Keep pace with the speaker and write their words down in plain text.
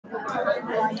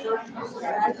It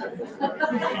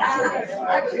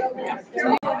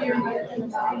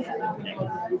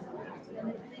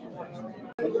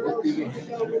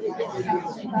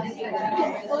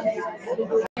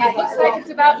looks like it's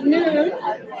about noon,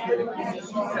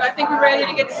 so I think we're ready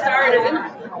to get started.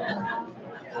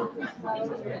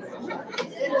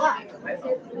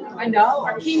 I know,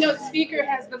 our keynote speaker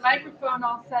has the microphone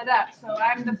all set up, so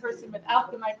I'm the person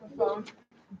without the microphone,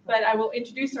 but I will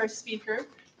introduce our speaker.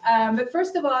 But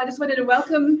first of all, I just wanted to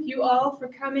welcome you all for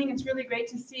coming. It's really great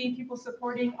to see people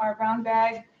supporting our Brown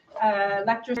Bag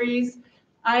lecture series.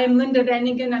 I am Linda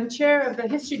Vanningen. I'm chair of the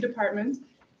history department,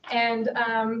 and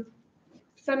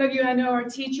some of you I know are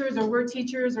teachers or were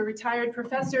teachers or retired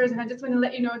professors, and I just want to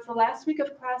let you know it's the last week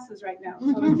of classes right now.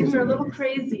 So the kids are a little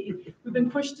crazy. We've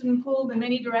been pushed and pulled in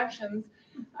many directions.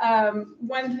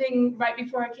 One thing right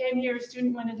before I came here, a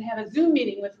student wanted to have a Zoom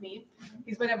meeting with me.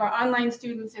 He's one of our online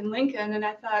students in Lincoln, and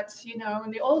I thought, you know,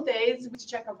 in the old days, we'd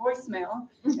check a voicemail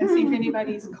and see if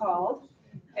anybody's called.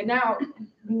 And now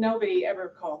nobody ever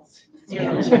calls.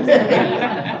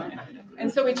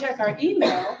 And so we check our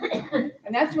email,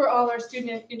 and that's where all our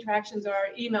student interactions are,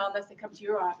 email, unless they come to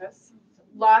your office.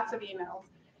 Lots of emails.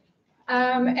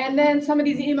 And then some of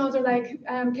these emails are like,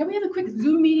 can we have a quick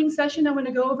Zoom meeting session? I want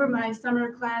to go over my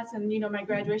summer class and, you know, my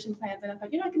graduation plans. And I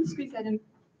thought, you know, I can squeeze that in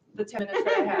the 10 minutes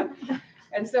that I have.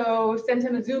 And so sent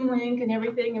him a Zoom link and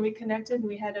everything, and we connected, and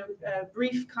we had a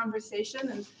brief conversation.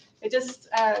 And it just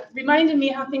reminded me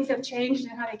how things have changed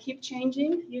and how they keep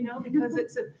changing, you know, because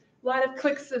it's a lot of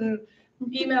clicks and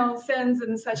email sends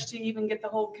and such to even get the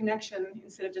whole connection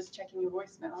instead of just checking your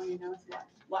voicemail, you know, it's a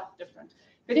lot different.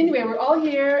 But anyway, we're all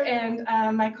here, and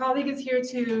my colleague is here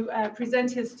to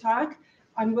present his talk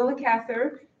on Willa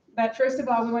Cather. But first of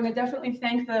all, we want to definitely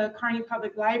thank the Kearney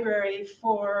Public Library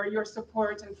for your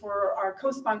support and for our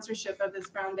co-sponsorship of this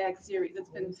Brown Bag series. It's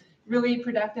been really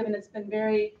productive, and it's been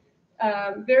very,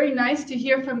 very nice to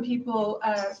hear from people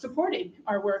supporting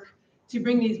our work to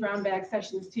bring these brown bag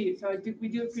sessions to you. So we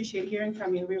do appreciate hearing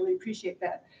from you. Really appreciate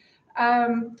that.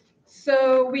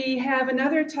 So we have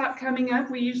another talk coming up.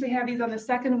 We usually have these on the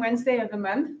second Wednesday of the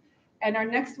month. And our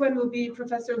next one will be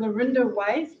Professor Lorinda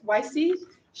Weissy.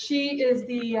 She is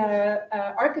the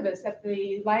archivist at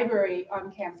the library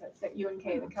on campus at UNK,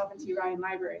 the Calvin T. Ryan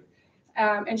Library.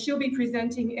 And she'll be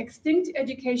presenting Extinct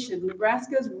Education,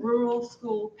 Nebraska's Rural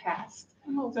School Past.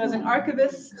 So as an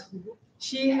archivist,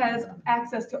 she has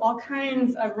access to all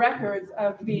kinds of records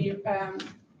of the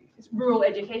rural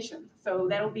education. So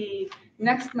that'll be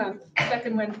next month,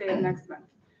 second Wednesday of next month.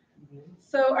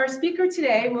 So our speaker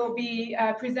today will be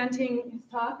presenting his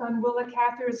talk on Willa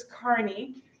Cather's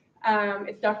Kearney.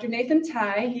 It's Dr. Nathan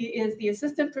Tye. He is the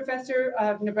assistant professor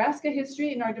of Nebraska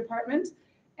History in our department,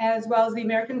 as well as the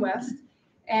American West.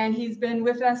 And he's been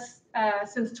with us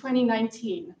since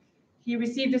 2019. He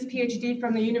received his PhD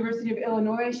from the University of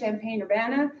Illinois-Champaign,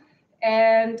 Urbana,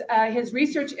 and his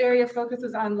research area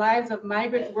focuses on lives of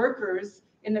migrant workers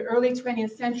in the early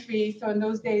 20th century. So in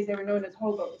those days, they were known as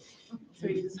hobos. So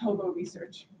he does hobo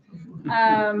research.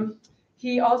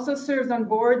 He also serves on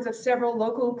boards of several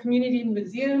local community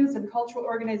museums and cultural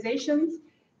organizations.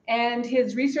 And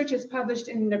his research is published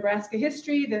in Nebraska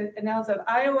History, the Annals of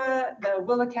Iowa, the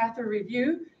Willa Cather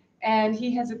Review, and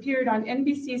he has appeared on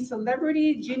NBC's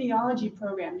Celebrity Genealogy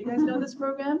program. Do you guys know this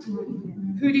program?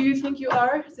 Who do you think you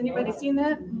are? Has anybody seen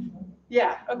that?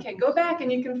 Yeah, okay, go back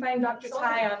and you can find Dr.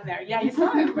 Tye on there. Yeah, you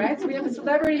saw him, right? So we have a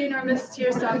celebrity in our midst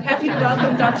here, so I'm happy to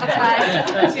welcome Dr.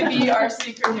 Tye to be our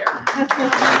speaker here.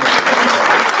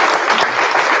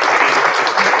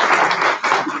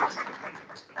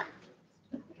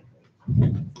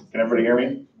 Can everybody hear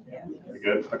me? Yeah.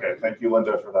 Good? Okay, thank you,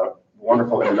 Linda, for that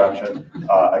wonderful introduction.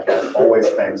 Again, always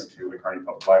thanks to the Kearney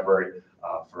Public Library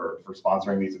for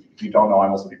sponsoring these. If you don't know,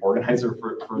 I'm also the organizer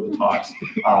for the talks.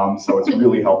 So it's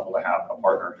really helpful to have a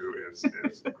partner who is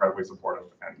incredibly supportive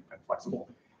and flexible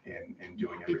in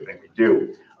doing everything we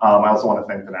do. I also want to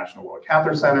thank the National Willa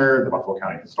Cather Center, the Buffalo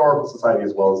County Historical Society,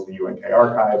 as well as the UNK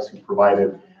Archives, who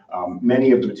provided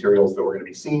many of the materials that we're going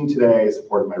to be seeing today,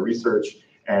 supported my research,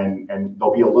 and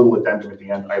there'll be a little addendum at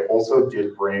the end. I also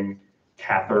did bring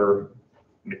Cather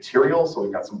material, so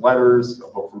we've got some letters, a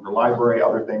book from her library,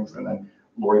 other things, and then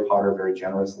Lori Potter very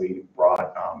generously brought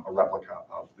a replica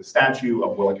of the statue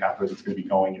of Willa Cather that's going to be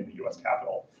going in the U.S.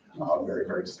 Capitol very,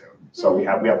 very soon. So we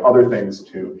have other things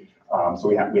too. So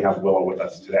we have Willa with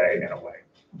us today in a way.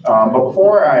 But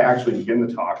before I actually begin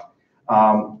the talk,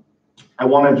 I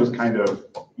want to just kind of,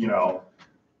 you know,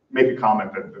 make a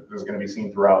comment that is going to be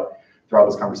seen throughout throughout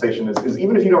this conversation is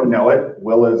even if you don't know it,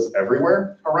 Willa's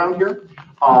everywhere around here.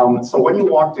 So when you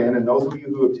walked in, and those of you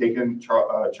who have taken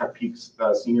Chuck Peake's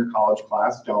senior college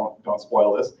class, don't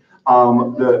spoil this.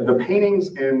 The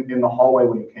paintings in the hallway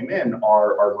when you came in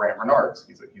are Grant Renard's.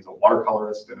 He's a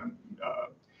watercolorist and an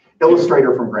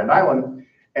illustrator from Grand Island,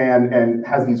 and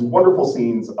has these wonderful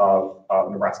scenes of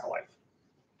Nebraska life.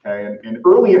 Okay, and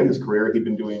early in his career, he'd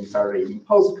been doing Saturday Evening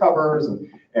Post covers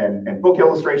and book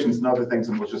illustrations and other things,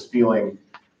 and was just feeling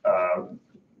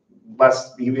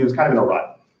less. He was kind of in a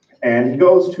rut. And he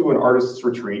goes to an artist's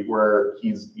retreat where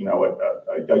he's,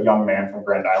 a young man from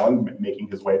Grand Island making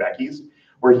his way back east,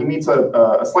 where he meets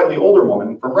a slightly older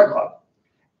woman from Red Club.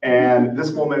 And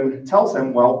this woman tells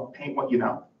him, well, paint what you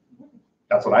know.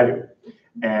 That's what I do.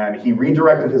 And he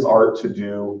redirected his art to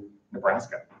do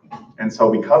Nebraska. And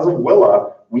so because of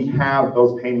Willa, we have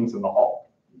those paintings in the hall.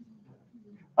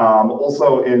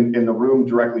 Also in the room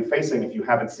directly facing, if you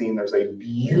haven't seen, there's a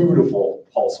beautiful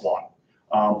Paul Swan.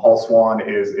 Paul Swan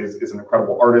is an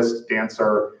incredible artist,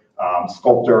 dancer,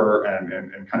 sculptor,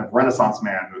 and kind of Renaissance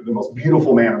man, the most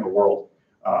beautiful man in the world.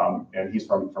 And he's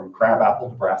from Crabapple,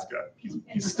 Nebraska.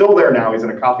 He's still there now. He's in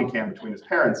a coffee can between his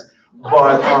parents.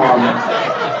 But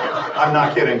I'm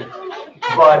not kidding.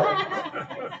 But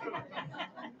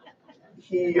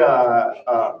he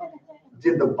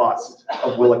did the bust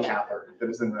of Willa Cather that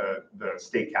is in the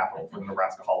state capitol for the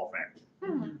Nebraska Hall of Fame.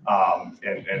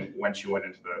 And when she went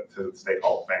into the State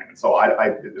Hall of Fame. And so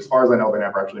I, as far as I know, they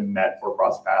never actually met or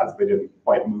crossed paths. They didn't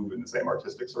quite move in the same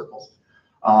artistic circles.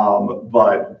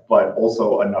 But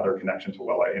also another connection to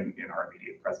Willa in our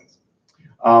immediate presence.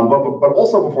 But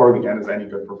also before we begin, as any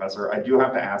good professor, I do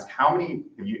have to ask, how many,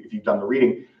 if you've done the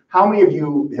reading, how many of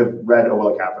you have read a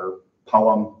Willa Cather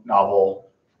poem, novel,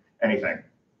 anything?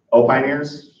 O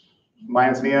Pioneers, My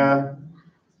Ántonia,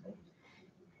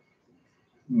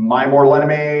 My Mortal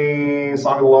Enemy,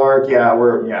 Song of the Lark.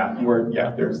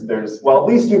 There's well, at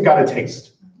least you've got a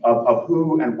taste of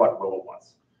who and what Willa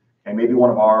was. Okay, maybe one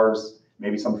of ours,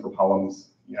 maybe some of her poems,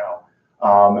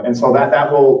 and so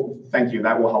that will, thank you,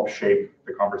 that will help shape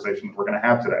the conversation that we're going to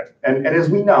have today. And as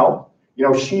we know,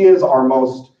 she is our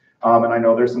most, and I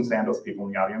know there's some Sandoz people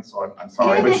in the audience, so I'm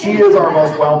sorry, but she is our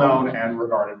most well-known and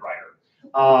regarded writer.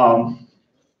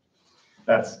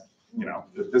 That's,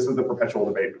 this is the perpetual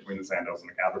debate between the Sandoz and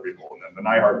the Cather people, and then the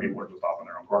Nyhard people are just off in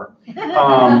their own corner.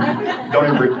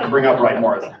 Don't even bring up Wright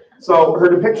Morris. So her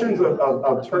depictions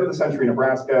of turn-of-the-century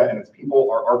Nebraska and its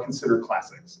people are considered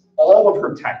classics. All of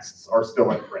her texts are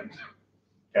still in print,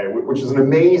 okay, which is an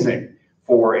amazing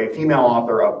for a female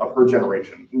author of her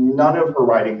generation. None of her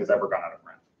writing has ever gone out of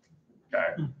print,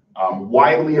 okay?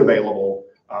 Widely available,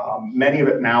 many of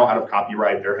it now out of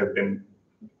copyright. There have been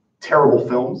terrible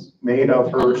films made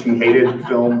of her. She hated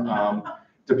film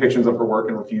depictions of her work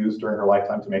and refused during her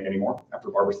lifetime to make any more after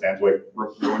Barbara Stanwyck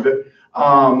ruined it.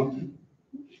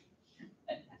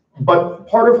 But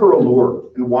part of her allure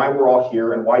and why we're all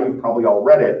here and why you've probably all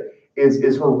read it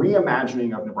is her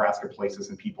reimagining of Nebraska places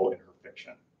and people in her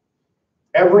fiction.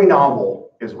 Every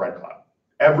novel is Red Cloud.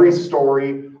 Every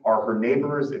story are her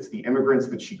neighbors. It's the immigrants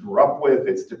that she grew up with.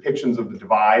 It's depictions of the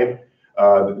divide,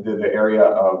 the area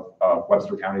of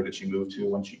Webster County that she moved to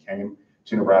when she came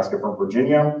to Nebraska from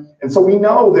Virginia. And so we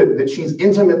know that she's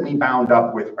intimately bound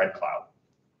up with Red Cloud,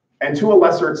 and to a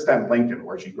lesser extent Lincoln,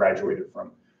 where she graduated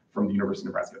from the University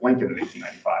of Nebraska at Lincoln in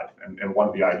 1895. And one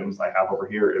of the items I have over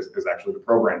here is actually the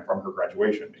program from her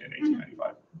graduation in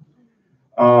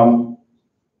 1895.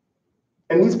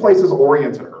 And these places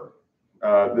oriented her.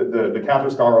 The Cather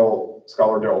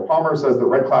scholar Darrell Palmer says that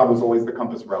Red Cloud was always the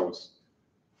compass rose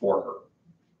for her.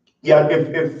 Yet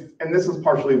and this is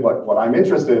partially what I'm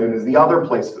interested in, is the other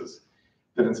places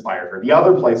that inspired her, the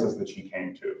other places that she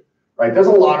came to, right? There's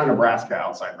a lot of Nebraska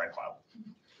outside Red Cloud.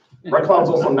 Red Cloud's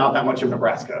also not that much of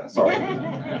Nebraska, sorry.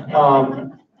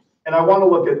 And I want to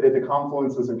look at the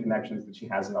confluences and connections that she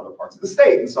has in other parts of the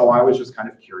state. And so I was just kind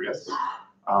of curious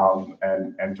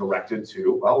and directed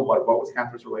to, well, what was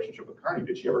Cather's relationship with Kearney?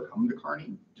 Did she ever come to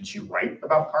Kearney? Did she write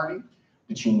about Kearney?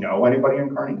 Did she know anybody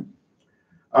in Kearney?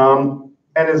 And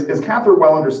as Cather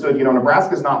well understood,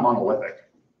 Nebraska is not monolithic.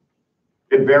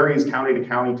 It varies county to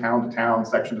county, town to town,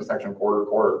 section to section, quarter to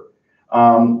quarter.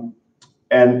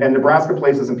 And Nebraska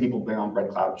places and people beyond Red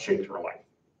Cloud shaped her life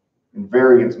in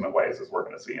very intimate ways, as we're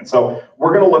going to see. And so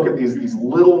we're going to look at these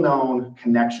little known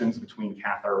connections between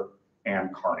Cather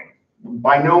and Kearney.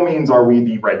 By no means are we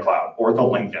the Red Cloud or the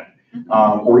Lincoln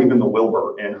or even the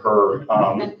Wilbur in her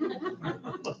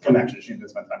connection. She did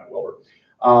spend time at Wilbur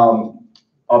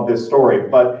of this story.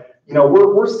 But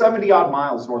we're 70 odd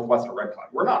miles northwest of Red Cloud.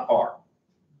 We're not far.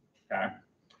 Okay.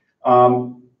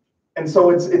 And so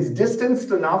it's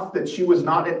distanced enough that she was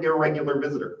not an irregular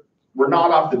visitor. We're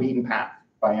not off the beaten path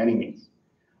by any means.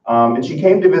 And she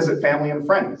came to visit family and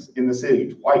friends in the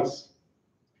city twice.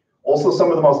 Also, some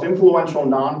of the most influential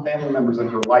non-family members in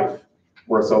her life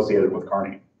were associated with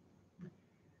Kearney.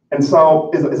 And so,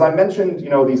 as I mentioned,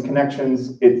 these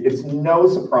connections, it's no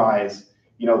surprise,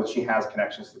 that she has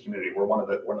connections to the community. We're one of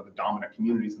the dominant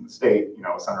communities in the state,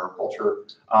 a center of culture.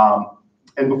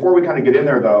 And before we kind of get in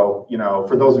there, though,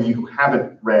 for those of you who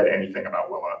haven't read anything about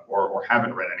Willa or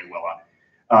haven't read any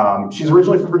Willa, she's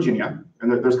originally from Virginia,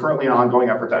 and there's currently an ongoing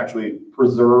effort to actually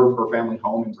preserve her family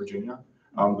home in Virginia.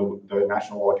 The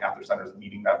National Willa Cather Center is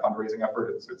leading that fundraising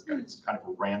effort. It's kind of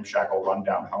a ramshackle,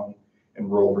 rundown home in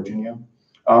rural Virginia.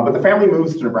 But the family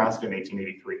moves to Nebraska in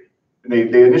 1883.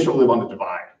 And they initially live on the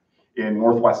Divide in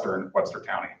northwestern Webster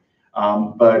County.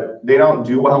 But they don't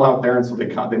do well out there, and so they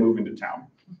move into town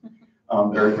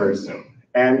very, very soon.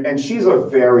 And she's a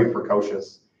very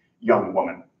precocious young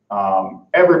woman.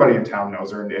 Everybody in town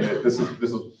knows her, and this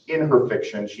is in her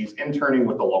fiction. She's interning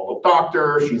with the local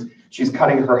doctor. She's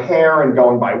cutting her hair and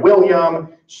going by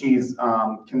William. She's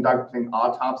conducting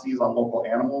autopsies on local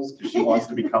animals because she wants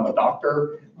to become a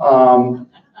doctor.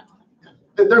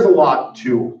 There's a lot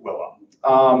to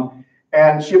Willa.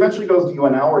 And she eventually goes to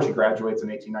UNL, where she graduates in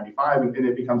 1895, and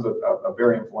it becomes a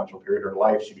very influential period of her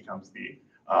life. She becomes the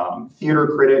theater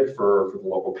critic for the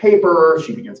local paper.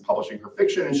 She begins publishing her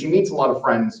fiction, and she meets a lot of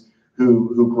friends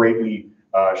who greatly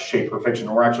shape her fiction.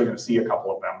 And we're actually going to see a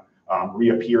couple of them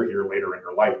reappear here later in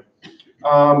her life.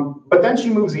 But then she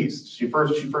moves east. She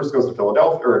first goes to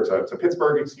Philadelphia, or to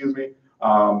Pittsburgh, excuse me.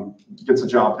 Gets a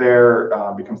job there,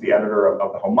 becomes the editor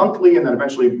of the Home Monthly, and then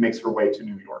eventually makes her way to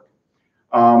New York.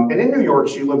 And in New York,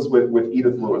 she lives with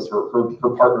Edith Lewis, her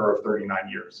partner of 39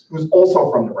 years, who's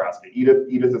also from Nebraska. Edith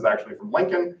is actually from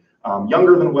Lincoln,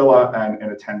 younger than Willa,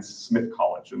 and attends Smith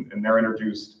College. And they're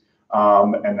introduced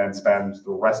and then spend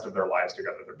the rest of their lives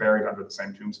together. They're buried under the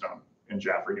same tombstone in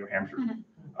Jaffrey, New Hampshire,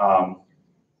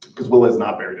 because Willa is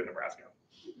not buried in Nebraska.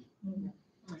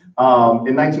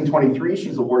 In 1923,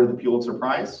 she's awarded the Pulitzer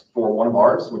Prize for One of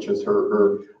Ours, which is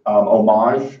her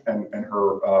homage and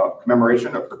her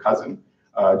commemoration of her cousin,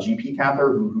 G.P.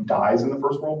 Cather, who dies in the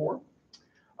First World War.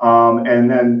 And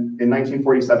then in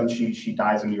 1947, she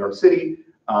dies in New York City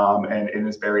and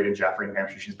is buried in Jaffrey, New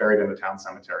Hampshire. She's buried in the town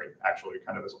cemetery, actually,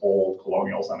 kind of this old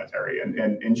colonial cemetery. And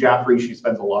in Jaffrey, she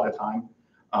spends a lot of time.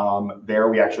 There,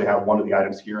 we actually have one of the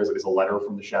items here is a letter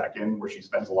from the Shattuck Inn, where she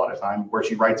spends a lot of time, where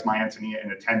she writes My Ántonia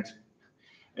in a tent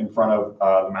in front of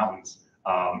the mountains.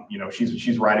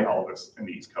 She's writing all of this in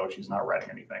the East Coast. She's not writing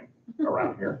anything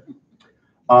around here.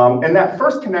 And that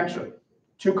first connection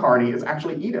to Kearney is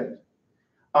actually Edith.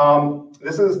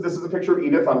 This is a picture of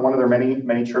Edith on one of their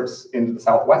many trips into the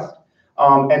Southwest.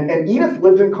 And Edith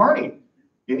lived in Kearney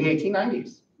in the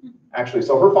 1890s, actually.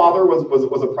 So her father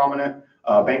was a prominent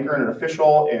banker and an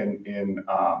official in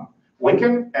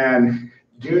Lincoln, and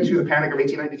due to the panic of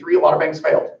 1893, a lot of banks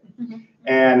failed.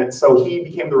 And so he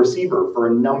became the receiver for a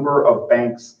number of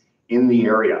banks in the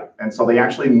area. And so they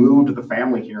actually moved the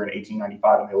family here in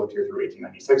 1895, and they lived here through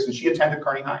 1896, and she attended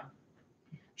Kearney High.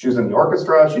 She was in the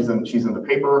orchestra, she's in the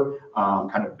paper,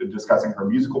 kind of discussing her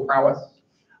musical prowess.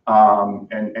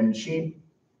 And she,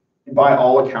 by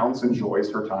all accounts,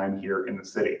 enjoys her time here in the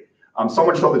city. So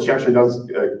much so that she actually does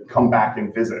come back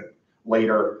and visit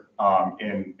later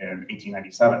in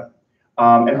 1897.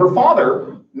 And her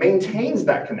father maintains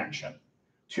that connection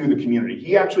to the community.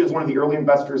 He actually is one of the early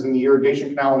investors in the irrigation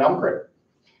canal in Elm Creek.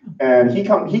 And he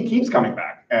keeps coming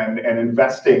back and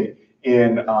investing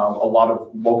in a lot of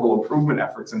local improvement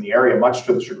efforts in the area, much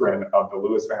to the chagrin of the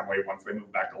Lewis family once they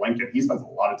moved back to Lincoln. He spends a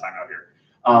lot of time out here.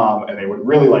 And they would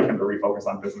really like him to refocus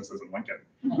on businesses in Lincoln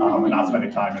and not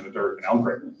spending time in the dirt in Elm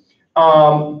Creek.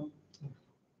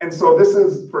 And so this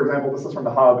is, for example, this is from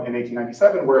the Hub in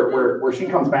 1897, where she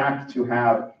comes back to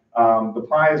have, the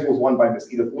prize was won by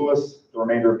Miss Edith Lewis. The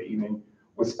remainder of the evening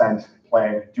was spent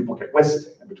playing duplicate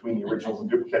whist, and between the originals and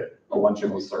duplicate, a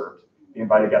luncheon was served. The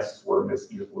invited guests were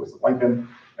Miss Edith Lewis of Lincoln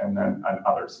and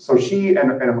others. So she and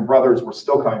her brothers were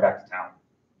still coming back to town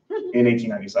in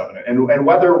 1897. And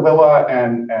whether Willa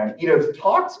and Edith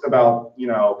talked about,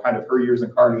 kind of her years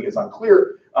in Kearney is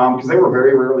unclear, because they were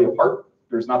very rarely apart.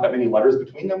 There's not that many letters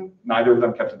between them. Neither of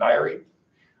them kept a diary,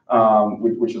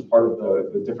 which is part of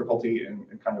the difficulty in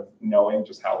kind of knowing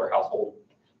just how their household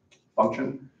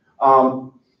functioned.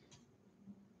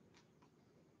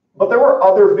 But there were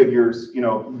other figures,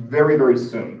 very, very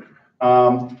soon.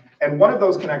 And one of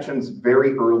those connections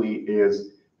very early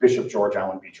is Bishop George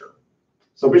Allen Beecher.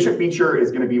 So Bishop Beecher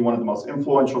is going to be one of the most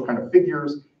influential kind of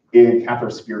figures in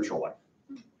Cather's spiritual life.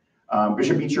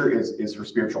 Bishop Beecher is her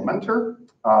spiritual mentor.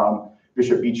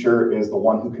 Bishop Beecher is the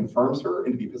one who confirms her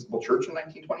into the Episcopal Church in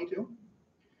 1922.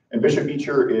 And Bishop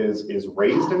Beecher is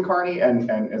raised in Kearney, and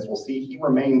as we'll see, he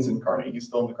remains in Kearney. He's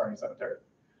still in the Kearney Cemetery.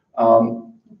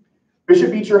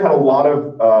 Bishop Beecher had a lot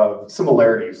of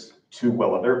similarities to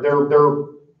Willa. They're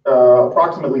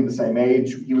approximately the same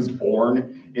age. He was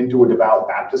born into a devout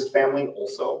Baptist family,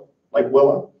 also like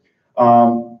Willa.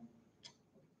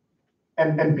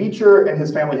 And Beecher and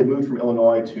his family had moved from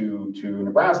Illinois to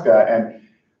Nebraska, and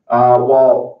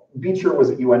while Beecher was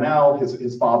at UNL,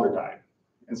 his father died.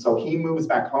 And so he moves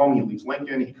back home, he leaves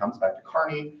Lincoln, he comes back to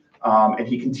Kearney, and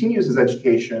he continues his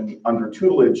education under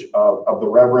tutelage of the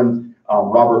Reverend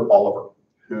Robert Oliver,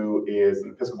 who is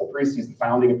an Episcopal priest. He's the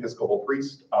founding Episcopal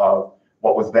priest of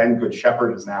what was then Good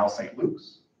Shepherd, is now St.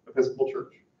 Luke's Episcopal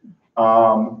Church.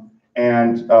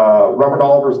 And Reverend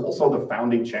Oliver is also the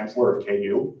founding chancellor of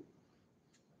KU.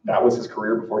 That was his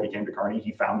career before he came to Kearney.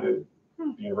 He founded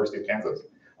the University of Kansas.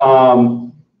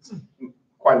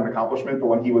 Quite an accomplishment, but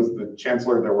when he was the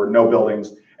chancellor, there were no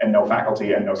buildings and no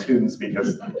faculty and no students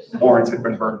because Lawrence had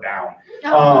been burned down.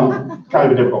 Kind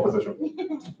of a difficult position.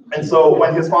 And so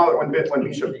when his father, when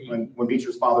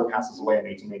Beecher's father passes away in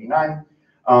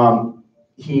 1889,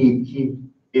 he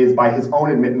is, by his own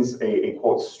admittance, a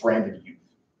quote, stranded youth.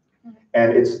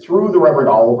 And it's through the Reverend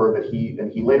Oliver that he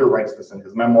later writes this in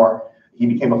his memoir, he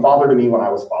became a father to me when I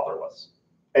was fatherless.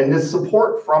 And this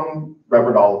support from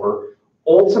Reverend Oliver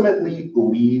ultimately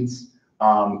leads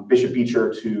Bishop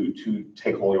Beecher to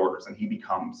take holy orders, and he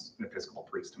becomes an Episcopal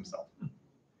priest himself.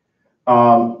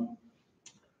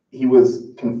 He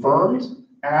was confirmed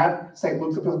at St.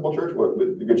 Luke's Episcopal Church,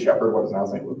 with the Good Shepherd, what is now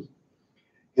St. Luke's.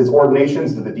 His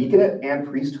ordinations to the deaconate and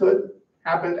priesthood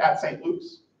happened at St.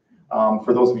 Luke's.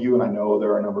 For those of you, and I know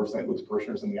there are a number of St. Luke's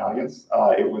parishioners in the audience,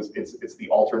 it's the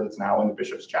altar that's now in the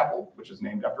Bishop's Chapel, which is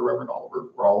named after Reverend Oliver,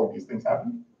 where all of these things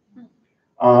happened.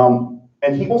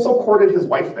 And he also courted his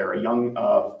wife there, a young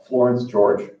Florence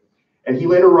George. And he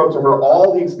later wrote to her,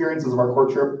 all the experiences of our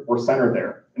courtship were centered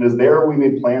there. And as there we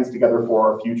made plans together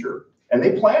for our future. And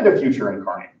they planned a future in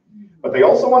Kearney. But they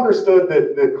also understood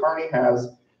that Kearney has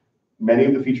many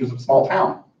of the features of a small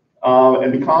town.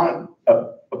 And upon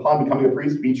becoming a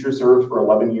priest, Beecher served for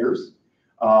 11 years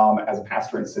as a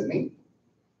pastor in Sydney.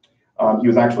 He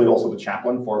was actually also the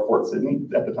chaplain for Fort Sydney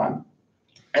at the time.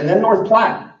 And then North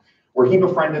Platte, where he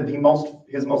befriended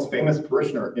his most famous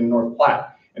parishioner in North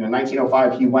Platte. And in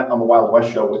 1905, he went on the Wild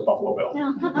West show with Buffalo Bill.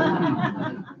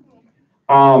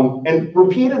 And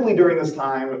repeatedly during this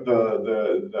time,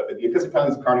 the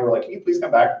Episcopalians of Kearney were like, can you please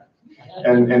come back?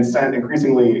 And sent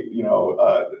increasingly,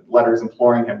 letters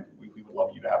imploring him, we would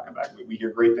love you to come back. We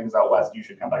hear great things out west, you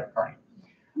should come back to Kearney.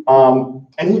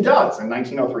 And he does in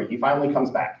 1903. He finally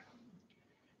comes back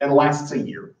and lasts a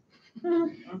year.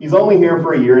 He's only here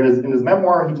for a year. In his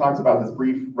memoir, he talks about his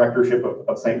brief rectorship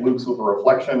of St. Luke's with a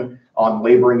reflection on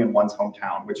laboring in one's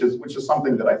hometown, which is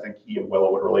something that I think he and Willa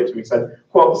would relate to. He said,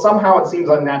 quote, somehow it seems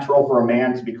unnatural for a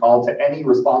man to be called to any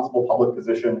responsible public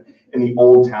position in the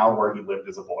old town where he lived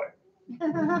as a boy.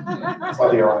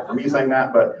 Slightly ironic for me saying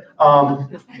that, but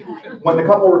when the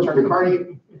couple returned to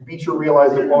Kearney, Beecher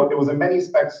realized that, quote, it was in many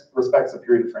respects a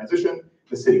period of transition.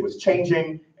 The city was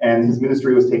changing, and his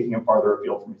ministry was taking him farther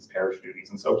afield from his parish duties.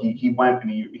 And so he went and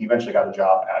he eventually got a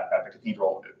job at the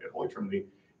cathedral at Holy Trinity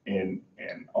in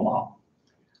Omaha.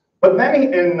 But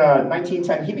then in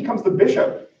 1910, he becomes the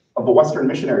bishop of the Western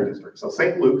Missionary District. So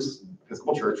St. Luke's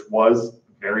Episcopal Church was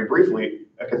very briefly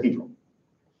a cathedral.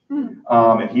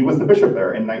 And he was the bishop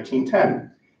there in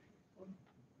 1910.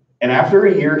 And after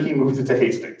a year, he moved to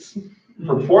Hastings.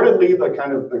 Purportedly,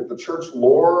 the church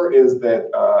lore is that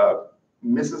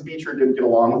Mrs. Beecher didn't get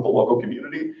along with the local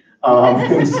community,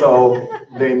 and so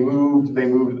they moved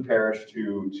the parish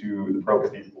to the Pro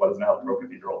Cathedral, what is now the Pro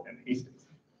Cathedral in Hastings.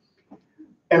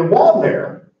 And while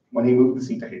there, when he moved the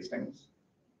seat to Hastings,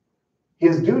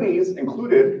 his duties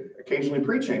included occasionally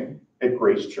preaching at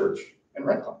Grace Church in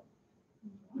Red Cloud.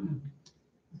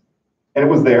 And it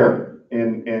was there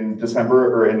in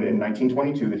December or in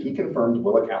 1922 that he confirmed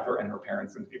Willa Cather and her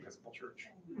parents into the Episcopal Church.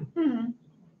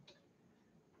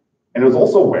 And it was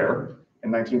also where,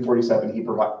 in 1947, he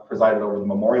presided over the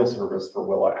memorial service for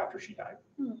Willa after she died.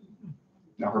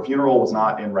 Now, her funeral was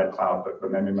not in Red Cloud, but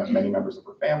many members of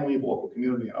her family, the local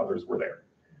community, and others were there.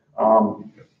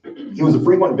 He was a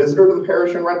frequent visitor to the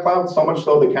parish in Red Cloud, so much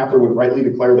so that Cather would rightly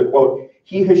declare that, quote,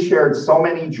 he has shared so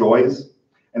many joys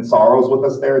and sorrows with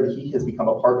us there that he has become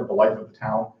a part of the life of the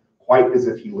town, quite as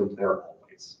if he lived there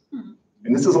always.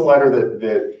 And this is a letter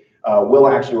that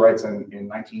Willa actually writes in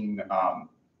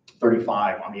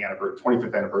 1935 on the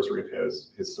 25th anniversary of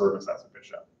his service as a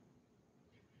bishop.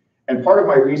 And part of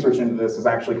my research into this is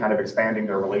actually kind of expanding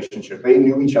their relationship. They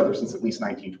knew each other since at least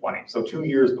 1920, so 2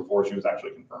 years before she was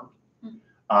actually confirmed.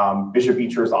 Bishop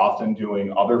Beecher is often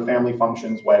doing other family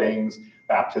functions, weddings,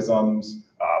 baptisms,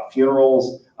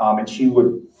 funerals, and she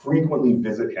would frequently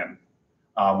visit him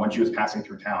when she was passing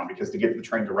through town, because to get the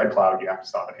train to Red Cloud, you have to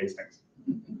stop at Hastings.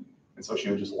 And so she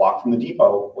would just walk from the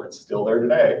depot, where it's still there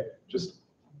today, just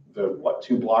the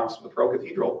 2 blocks from the Pearl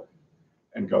Cathedral,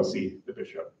 and go see the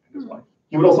bishop and his wife.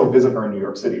 He would also visit her in New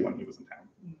York City when he was in town.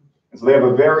 And so they have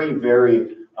a very,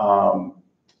 very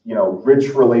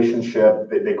rich relationship.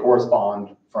 They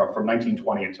correspond from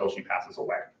 1920 until she passes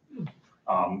away.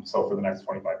 So for the next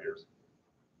 25 years.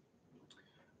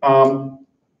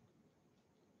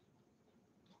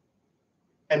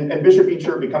 And Bishop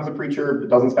Beecher becomes a preacher,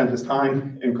 doesn't spend his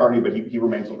time in Kearney, but he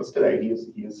remains with us today.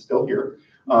 He is still here.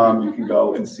 You can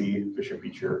go and see Bishop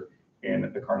Beecher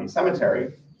in the Kearney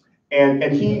Cemetery.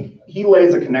 And he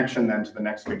lays a connection then to the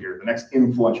next figure, the next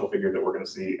influential figure that we're going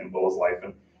to see in Willa's life.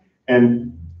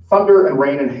 And thunder and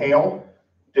rain and hail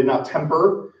did not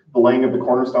temper the laying of the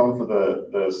cornerstone for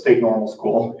the state normal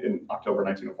school in October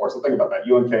 1904. So think about that.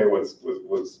 UNK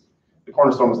was the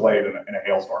cornerstone was laid in a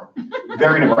hailstorm.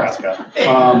 Very Nebraska.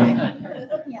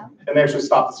 And they actually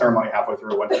stopped the ceremony halfway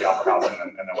through, went to the opera house,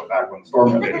 and then went back when the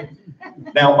storm ended.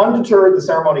 Now, undeterred, the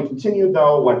ceremony continued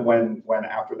though when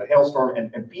after the hailstorm,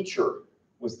 and Beecher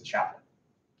was the chaplain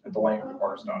at the laying of the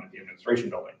cornerstone at the administration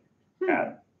building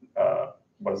at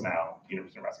what is now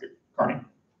University of Nebraska Kearney.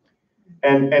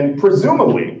 And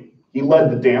presumably, he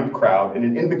led the damned crowd in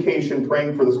an invocation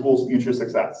praying for the school's future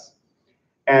success.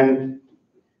 And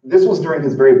this was during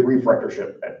his very brief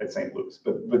rectorship at St. Luke's,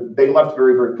 but they left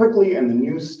very, very quickly, and the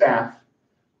new staff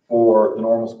for the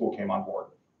normal school came on board.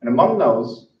 And among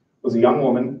those was a young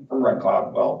woman from Red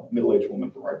Cloud, well, middle-aged woman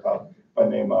from Red Cloud, by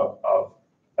the name of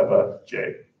Eva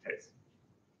J. Case.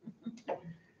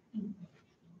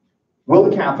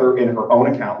 Willa Cather, in her own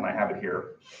account, and I have it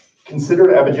here,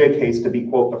 considered Eva J. Case to be,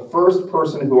 quote, the first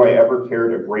person who I ever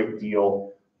cared a great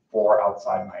deal for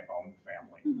outside my own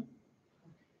family.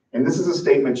 And this is a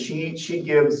statement she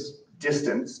gives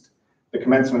distanced the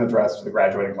commencement address to the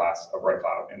graduating class of Red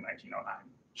Cloud in 1909.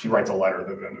 She writes a letter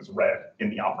that then is read in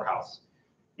the Opera House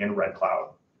in Red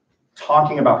Cloud,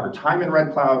 talking about her time in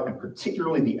Red Cloud and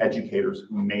particularly the educators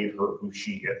who made her who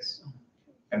she is.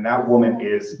 And that woman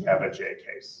is Eva J.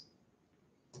 Case.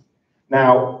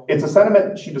 Now, it's a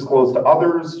sentiment she disclosed to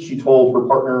others. She told her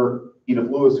partner, Edith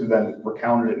Lewis, who then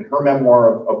recounted it in her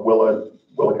memoir of Willa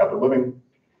Cather Living,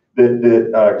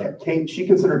 that she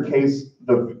considered Case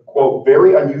the, quote,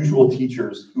 very unusual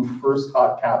teachers who first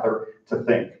taught Cather to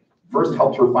think, first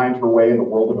helped her find her way in the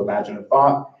world of imaginative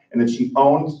thought, and that she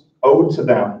owed to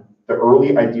them the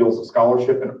early ideals of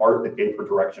scholarship and art that gave her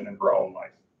direction in her own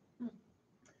life.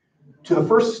 To the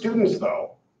first students,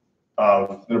 though,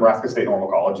 of the Nebraska State Normal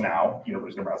College, now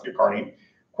University of Nebraska Kearney,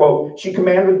 quote, she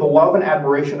commanded the love and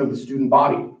admiration of the student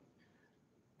body.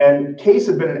 And Case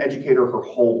had been an educator her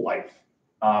whole life.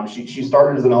 She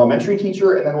started as an elementary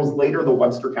teacher and then was later the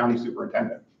Webster County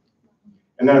superintendent.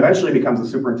 And then eventually becomes the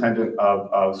superintendent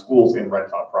of schools in Red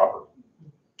Cloud proper.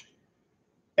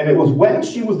 And it was when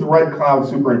she was the Red Cloud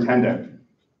superintendent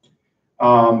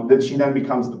that she then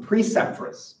becomes the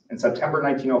preceptress in September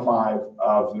 1905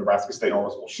 of the Nebraska State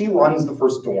Normal School. She runs the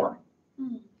first dorm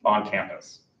on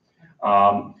campus.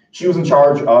 She was in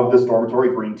charge of this dormitory,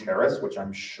 Green Terrace, which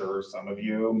I'm sure some of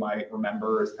you might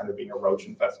remember as kind of being a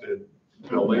roach-infested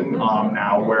building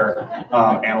now where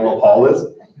Antelope Hall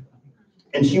is.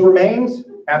 And she remained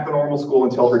at the normal school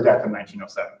until her death in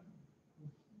 1907.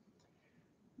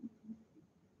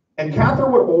 And Cather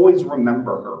would always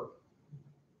remember her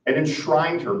and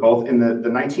enshrined her both in the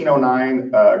 1909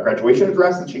 graduation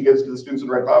address that she gives to the students in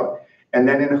Red Cloud, and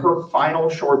then in her final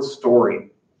short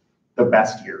story, The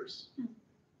Best Years,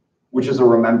 which is a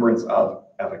remembrance of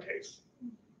Eva Case.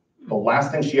 The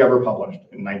last thing she ever published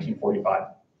in 1945,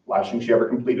 last thing she ever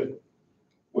completed,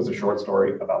 was a short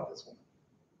story about this woman.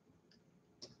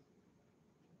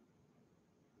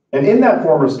 And in that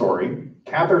former story,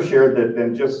 Cather shared that,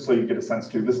 then just so you get a sense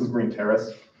too, this is Green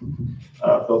Terrace.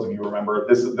 Those of you remember,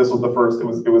 this was the first, it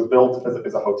was built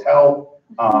as a hotel,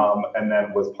 and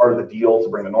then was part of the deal to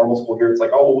bring the normal school here. It's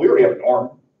like, oh, well, we already have a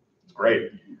dorm. It's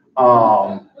great.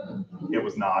 It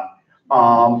was not.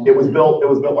 It was built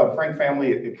by the Frank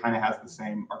family. It kind of has the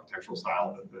same architectural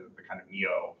style, the kind of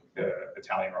neo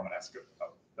Italian Romanesque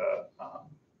of the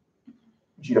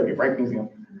G.W. Frank Museum.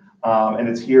 And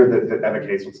it's here that Eva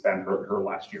Case would spend her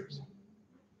last years.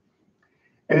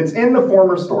 And it's in the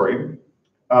former story,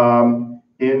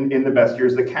 in the best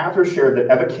years, that Cather shared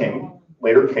that Eva King,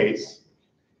 later Case,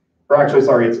 or actually,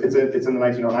 sorry, it's in the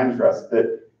 1909 address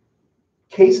that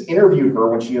Case interviewed her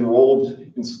when she enrolled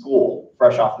in school,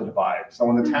 fresh off the divide. So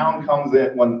when the town comes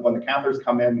in, when the Cathers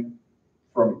come in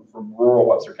from rural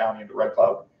Webster County into Red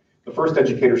Cloud, the first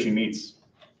educator she meets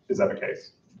is Eva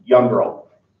Case, young girl,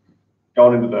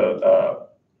 going into the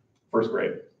first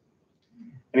grade.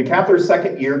 And in Cather's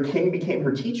second year, King became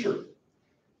her teacher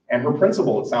and her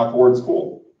principal at South Ward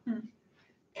School.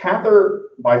 Cather,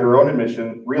 by her own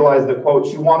admission, realized that, quote,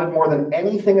 she wanted more than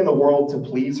anything in the world to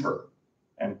please her,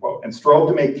 end quote, and strove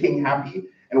to make King happy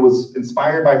and was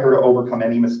inspired by her to overcome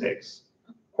any mistakes.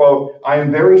 Quote, I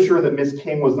am very sure that Miss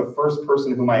King was the first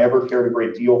person whom I ever cared a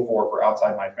great deal for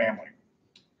outside my family.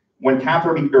 When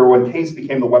Case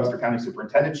became the Webster County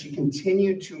superintendent, she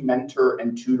continued to mentor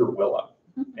and tutor Willa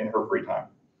in her free time,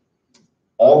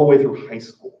 all the way through high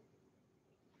school.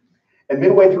 And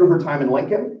midway through her time in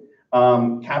Lincoln,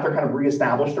 Cather kind of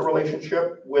reestablished a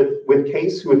relationship with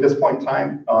Case, who at this point in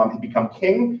time had become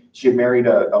king. She had married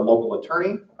a local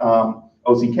attorney,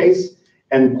 O.C. Case,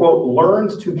 and, quote,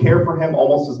 learned to care for him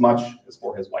almost as much as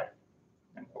for his wife,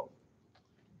 end quote.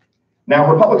 Now,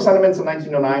 her public sentiments in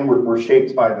 1909 were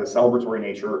shaped by the celebratory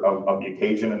nature of the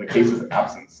occasion and the Case's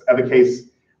absence. Eva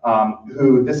Case,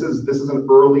 who this is an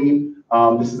early,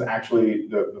 this is actually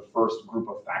the first group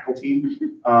of faculty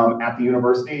at the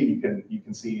university. You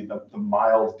can see the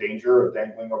mild danger of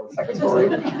dangling over the second story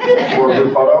for a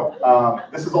group photo.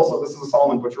 This is a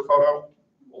Solomon Butcher photo,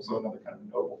 also another kind of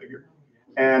notable figure.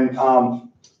 And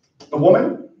the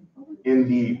woman in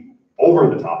the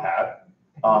over-the-top hat,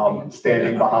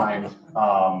 standing behind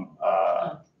A.O.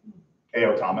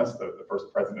 Thomas, the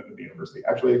first president of the university,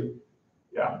 actually,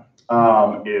 yeah,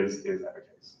 is Eva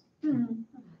Case.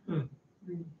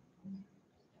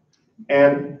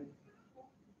 And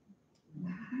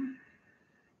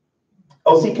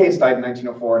O.C. Case died in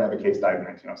 1904 and Eva Case died in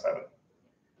 1907.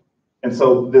 And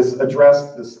so this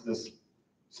address, this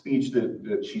speech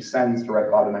that she sends to Red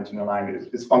Cloud in 1909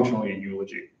 is functionally a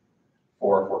eulogy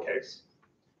for Case.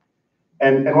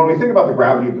 And when we think about the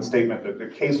gravity of the statement that the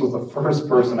Case was the first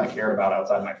person I cared about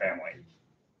outside my family,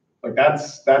 like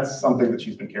that's something that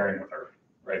she's been carrying with her,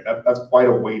 right? That's quite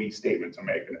a weighty statement to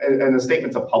make, and a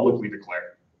statement to publicly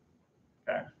declare.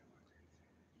 Okay.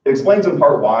 It explains in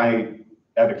part why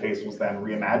Eva Case was then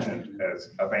reimagined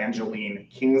as Evangeline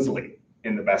Kingsley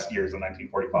in the best years of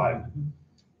 1945.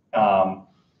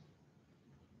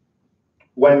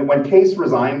 When Case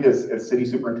resigned as city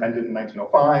superintendent in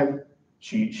 1905,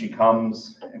 she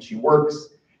comes and she works,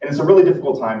 and it's a really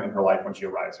difficult time in her life when she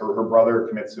arrives. Her brother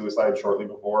commits suicide shortly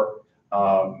before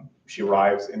she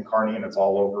arrives in Kearney, and it's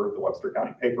all over the Webster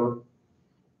County paper.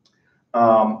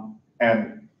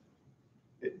 And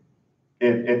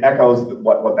it echoes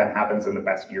what then happens in the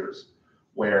best years,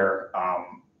 where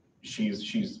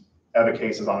Eva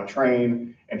Case is on a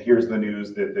train and hears the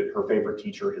news that her favorite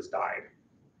teacher has died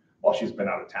while she's been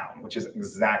out of town, which is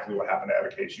exactly what happened to Eva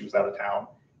Case. She was out of town,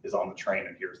 is on the train,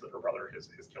 and hears that her brother has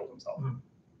killed himself.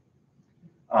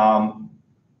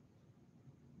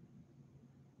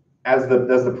 As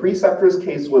the preceptress,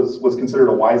 Case was considered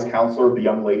a wise counselor of the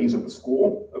young ladies of the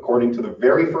school, according to the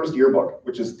very first yearbook,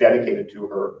 which is dedicated to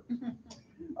her.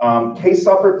 Case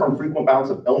suffered from frequent bouts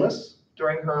of illness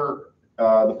during the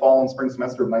fall and spring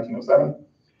semester of 1907.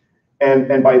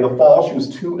 And by the fall, she was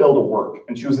too ill to work.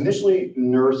 And she was initially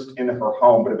nursed in her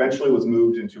home, but eventually was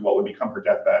moved into what would become her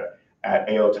deathbed at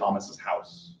A.O. Thomas's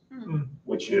house,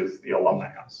 which is the alumni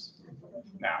house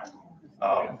now.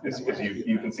 As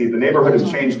you can see, the neighborhood has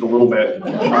changed a little bit.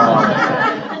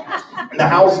 And the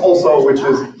house also,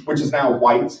 which is now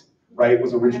white, right,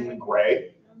 was originally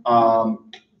gray. A.O.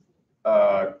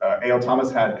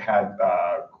 Thomas had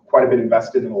quite a bit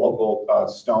invested in a local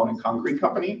stone and concrete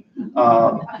company,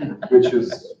 which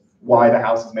is why the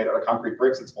house is made out of concrete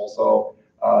bricks. It's also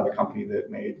the company that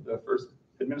made the first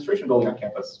administration building on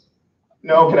campus.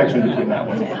 No connection between that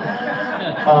one.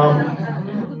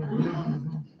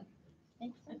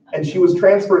 And she was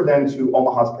transferred then to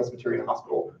Omaha's Presbyterian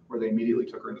Hospital, where they immediately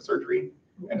took her into surgery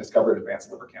and discovered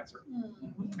advanced liver cancer.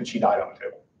 And she died on the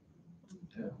table,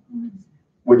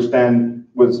 which then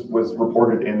was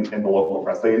reported in the local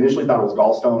press. They initially thought it was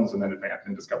gallstones, and then advanced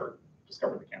and discovered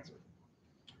the cancer.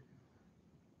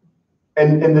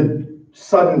 And the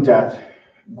sudden death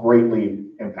greatly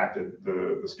impacted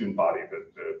the student body.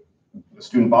 The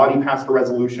student body passed a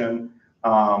resolution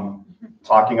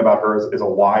talking about her as a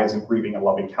wise and grieving and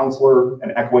loving counselor,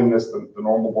 and echoing this, the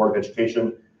normal Board of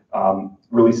Education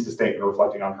released a statement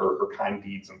reflecting on her kind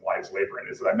deeds and wise labor. And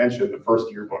as I mentioned, the first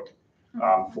yearbook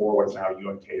for what is now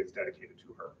UNK is dedicated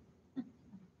to her.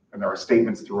 And there are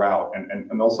statements throughout,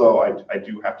 and also I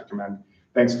do have to commend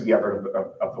thanks to the effort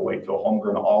of the late Phil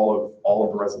Holmgren, all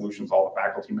of the resolutions, all the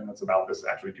faculty minutes about this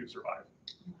actually do survive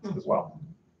as well.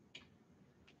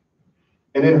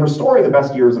 And in her story, The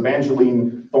Best Years,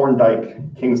 Evangeline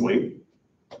Thorndike Kingsley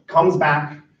comes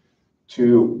back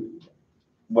to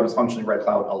what is functionally Red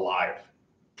Cloud alive,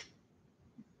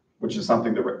 which is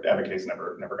something that Eva Case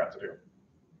never got to do.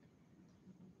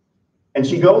 And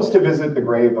she goes to visit the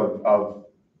grave of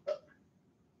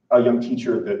a young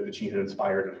teacher that she had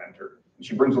inspired and mentored. And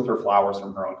she brings with her flowers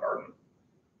from her own garden.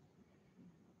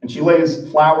 And she lays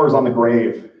flowers on the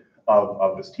grave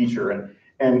of this teacher.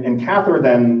 And Cather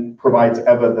then provides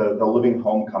Eva the living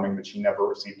homecoming that she never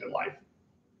received in life.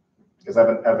 Because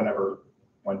Eva never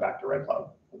went back to Red Cloud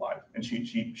alive. And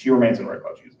she remains in Red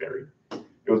Cloud. She is buried.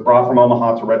 It was brought from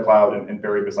Omaha to Red Cloud and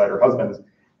buried beside her husband's.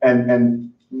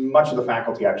 And much of the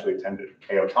faculty actually attended.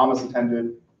 A.O. Thomas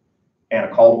attended, Anna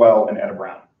Caldwell, and Etta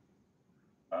Brown.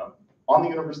 On the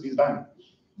university's dime.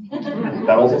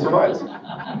 That also survives.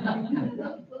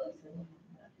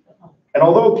 And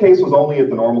although Case was only at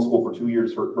the normal school for 2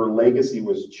 years, her legacy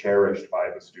was cherished by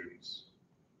the students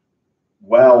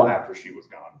well after she was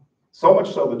gone. So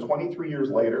much so that 23 years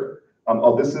later,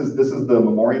 this is the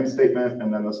memoriam statement,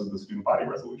 and then this is the student body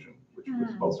resolution, which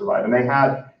both survive. And they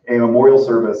had a memorial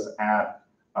service at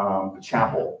the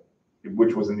chapel,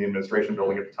 which was in the administration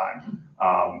building at the time,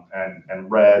 and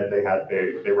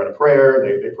they read a prayer,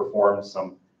 they performed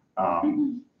some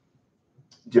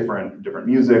different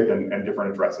music, and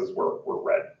different addresses were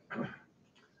read.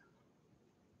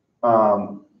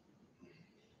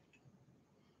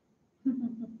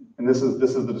 And this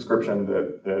is the description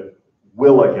that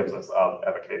Willa gives us of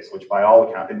Eva Case, which by all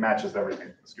accounts, it matches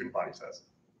everything the student body says.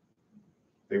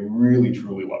 They really,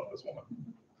 truly love this woman.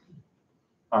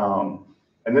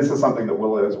 And this is something that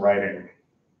Willa is writing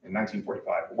in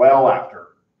 1945, well after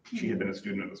she had been a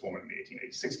student of this woman in the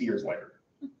 1880s, 60 years later.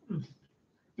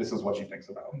 This is what she thinks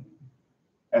about.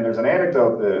 And there's an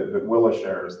anecdote that Willa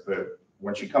shares that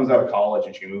when she comes out of college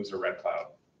and she moves to Red Cloud,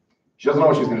 she doesn't know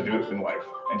what she's going to do in life.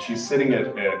 And she's sitting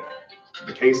at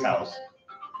the Case house,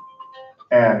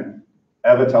 and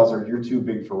Eva tells her, "You're too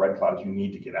big for Red Cloud, you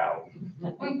need to get out."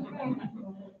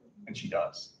 And she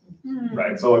does.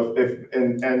 Right? So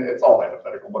and it's all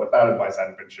hypothetical, but if that advice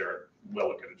hadn't been shared,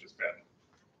 Willa could have just been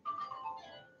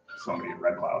somebody in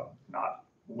Red Cloud, not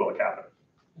Willa Cather.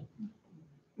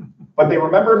 But they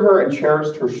remembered her and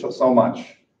cherished her so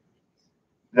much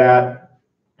that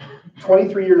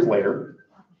 23 years later,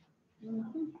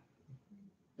 the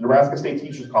Nebraska State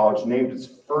Teachers College named its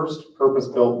first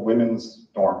purpose-built women's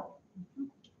dorm,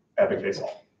 Eva Case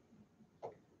Hall.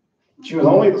 She was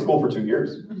only at the school for 2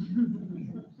 years.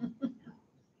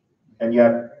 And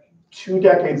yet, 2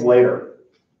 decades later,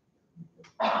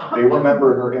 they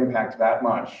remembered her impact that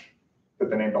much that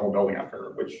they named the whole building after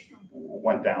her, which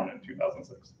went down in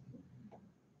 2006.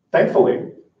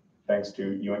 Thankfully, thanks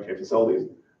to UNK facilities,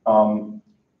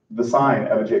 the sign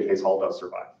Eva J. Case Hall does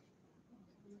survive.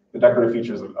 The decorative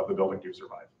features of the building do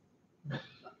survive.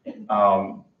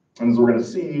 And as we're going to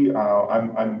see,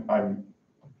 I'm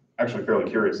actually fairly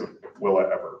curious if Willa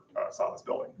ever saw this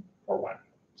building or when.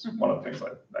 It's one of the things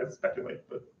I speculate.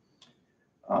 But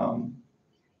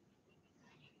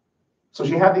so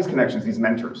she had these connections, these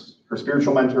mentors, her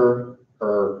spiritual mentor,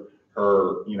 her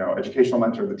educational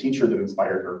mentor, the teacher that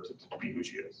inspired her to be who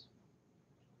she is,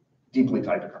 deeply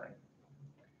tied to Kearney.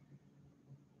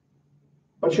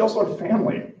 But she also had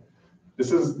family.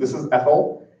 This is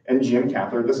Ethel and Jim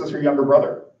Cather. This is her younger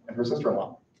brother and her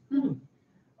sister-in-law. And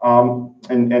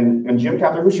Jim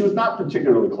Cather, who she was not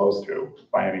particularly close to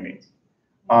by any means,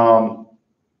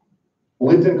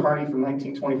 lived in Kearney from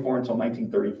 1924 until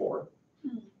 1934.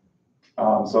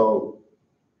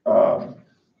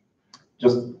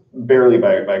 Just barely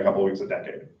by a couple of weeks a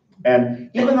decade. And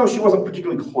even though she wasn't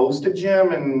particularly close to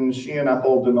Jim and she and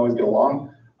Ethel didn't always get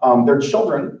along, their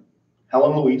children,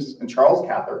 Helen Louise and Charles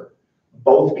Cather,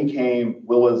 both became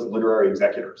Willa's literary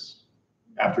executors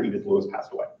after Edith Lewis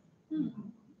passed away.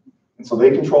 And so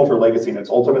they controlled her legacy, and it's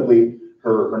ultimately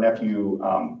her nephew,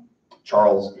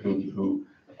 Charles, who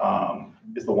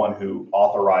is the one who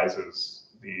authorizes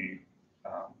the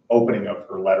opening of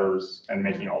her letters and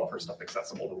making all of her stuff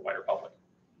accessible to the wider public,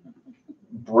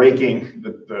 breaking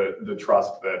the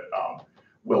trust that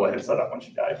Willa had set up when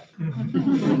she died.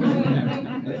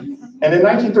 And in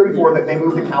 1934, that they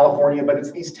moved to California, but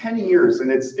it's these 10 years,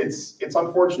 and it's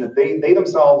unfortunate. They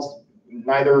themselves,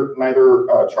 neither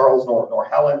Charles nor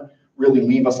Helen, really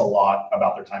leave us a lot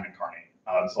about their time in Kearney.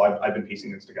 So I've been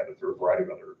piecing this together through a variety of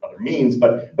other means,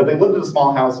 but they lived in a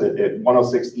small house at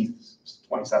 106 East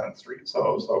 27th Street,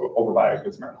 so over by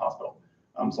Good Samaritan Hospital.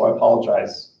 So I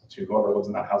apologize to whoever lives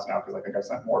in that house now, because I think I've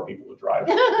sent more people to drive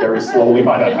very slowly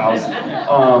by that house,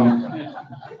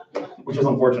 which is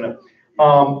unfortunate.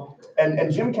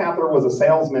 And Jim Cather was a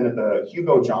salesman at the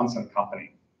Hugo Johnson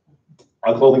Company,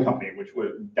 a clothing company, which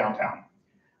was downtown.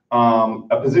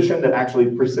 A position that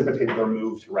actually precipitated their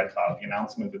move to Red Cloud. The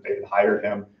announcement that they had hired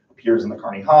him appears in the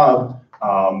Kearney Hub.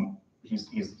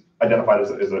 He's identified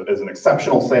as an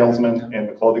exceptional salesman in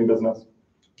the clothing business.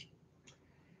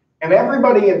 And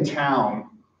everybody in town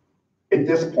at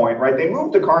this point, right, they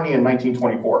moved to Kearney in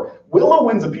 1924. Willa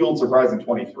wins a Pulitzer Prize in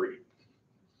 23.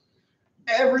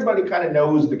 Everybody kind of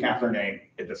knows the Cather name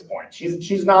at this point.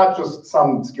 She's not just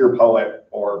some obscure poet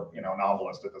or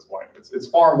novelist at this point. It's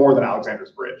far more than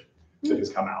Alexander's Bridge that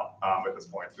has come out at this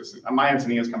point. My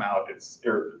Ántonia has come out.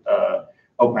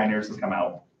 Oak Pioneers has come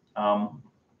out.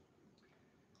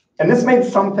 And this made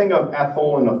something of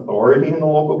Ethel an authority in the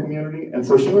local community. And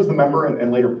so she was the member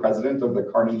and later president of the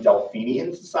Kearney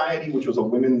Delphinian Society, which was a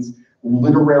women's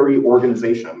literary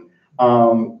organization,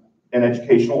 an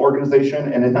educational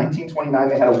organization. And in 1929,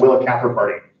 they had a Willa Cather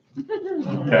party.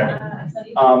 Okay.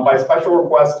 By special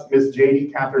request, Miss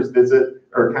J.D. Cather's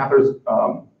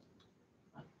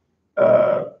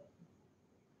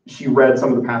she read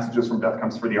some of the passages from Death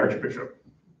Comes for the Archbishop.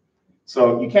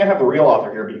 So you can't have the real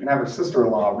author here, but you can have her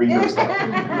sister-in-law read her stuff.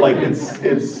 Like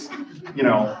it's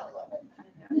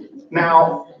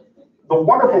Now, the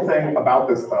wonderful thing about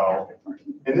this though,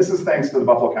 and this is thanks to the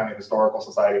Buffalo County Historical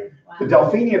Society, the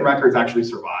Delphinian records actually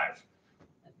survive,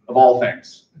 of all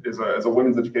things, is a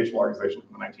women's educational organization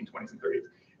from the 1920s and 30s.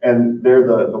 And they're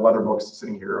the leather books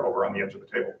sitting here over on the edge of the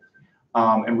table.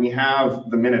 And we have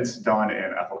the minutes done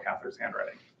in Ethel Cather's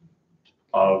handwriting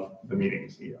of the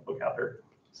meetings, Ethel Cather,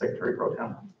 Secretary Pro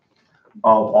Tem,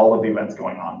 of all of the events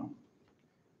going on.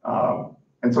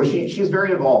 And so she's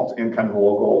very involved in kind of the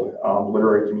local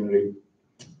literary community.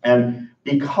 And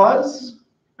because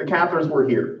the Cathers were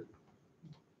here,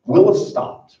 Willa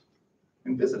stopped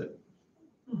and visited.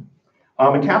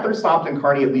 And Cather stopped in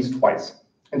Kearney at least twice.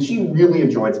 And she really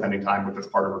enjoyed spending time with this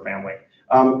part of her family.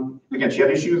 Again, she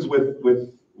had issues with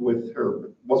her,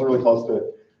 wasn't really close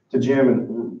to Jim and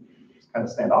was kind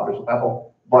of standoffish with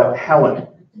Ethel. But Helen,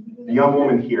 the young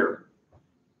woman here,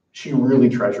 she really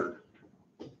treasured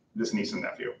this niece and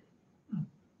nephew.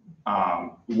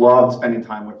 Loved spending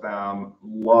time with them,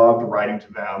 loved writing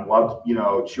to them, loved,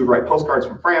 she would write postcards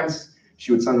from France.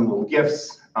 She would send them little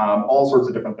gifts, all sorts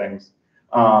of different things.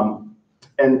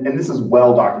 And this is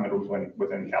well documented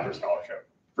within Cather scholarship.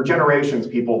 For generations,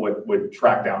 people would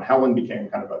track down. Helen became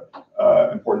kind of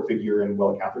an important figure in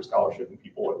Willa Cather scholarship, and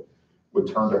people would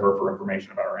turn to her for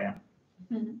information about her aunt.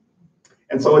 Mm-hmm.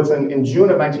 And so it's in June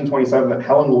of 1927 that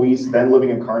Helen Louise, then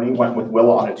living in Kearney, went with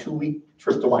Willa on a 2-week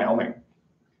trip to Wyoming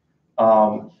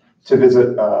to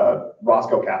visit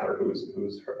Roscoe Cather,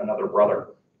 who's another brother,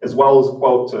 as well as,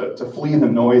 quote, to flee the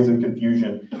noise and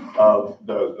confusion of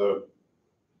the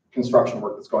construction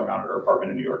work that's going on at her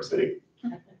apartment in New York City.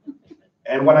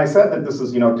 And when I said that this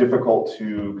is, difficult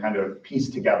to kind of piece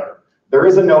together, there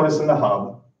is a notice in the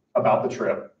Hub about the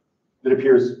trip that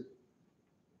appears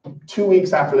 2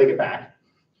 weeks after they get back,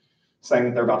 saying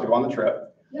that they're about to go on the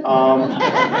trip.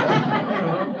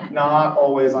 Not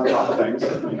always on top of things,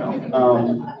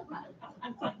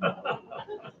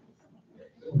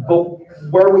 But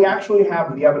where we actually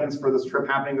have the evidence for this trip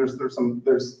happening, there's some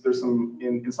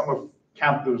in some of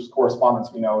Cather's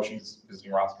correspondence, we know she's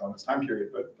visiting Roscoe in this time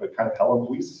period, but kind of Helen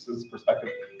Louise's perspective,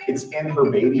 it's in her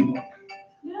baby book,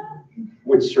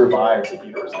 which survives at the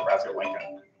University of Nebraska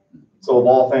Lincoln. So of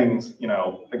all things,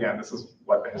 again, this is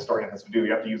what the historian has to do.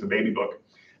 You have to use a baby book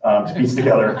to piece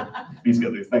together these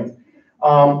things.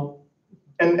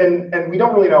 And we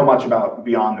don't really know much about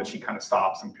beyond that she kind of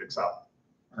stops and picks up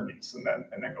her niece and then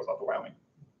goes up to Wyoming.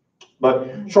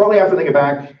 But shortly after they get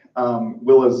back,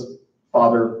 Willa's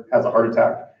father has a heart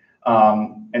attack,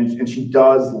 and she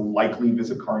does likely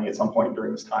visit Kearney at some point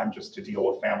during this time just to deal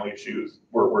with family issues.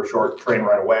 We're short train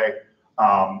right away,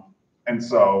 and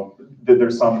so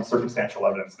there's some circumstantial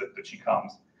evidence that she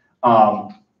comes.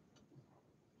 And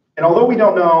although we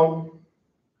don't know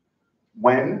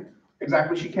when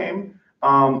exactly she came,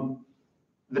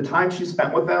 the time she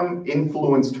spent with them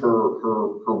influenced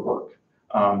her work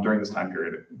during this time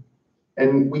period.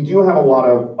 And we do have a lot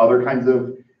of other kinds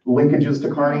of linkages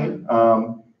to Kearney.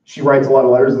 She writes a lot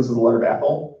of letters. This is a letter to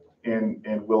Ethel in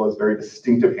Willa's very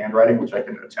distinctive handwriting, which I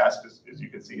can attest, as you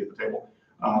can see at the table,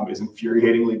 is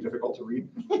infuriatingly difficult to read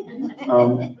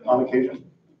on occasion.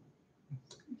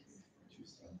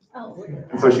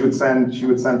 And so she would send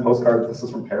postcards. This is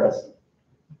from Paris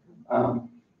to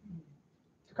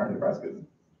Kearney, Nebraska,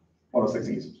 106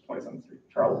 East, 27th Street,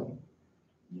 Charleston.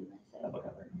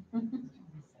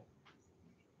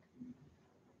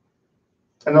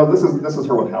 And no, this is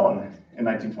her with Helen in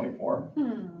 1924.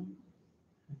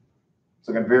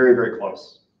 So again, very, very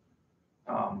close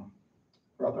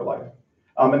throughout their life.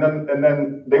 And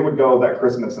then they would go that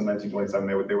Christmas in 1927.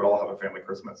 They would all have a family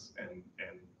Christmas in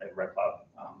Red Cloud.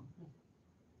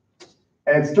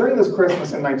 And it's during this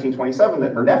Christmas in 1927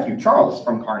 that her nephew Charles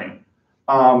from Kearney,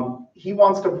 he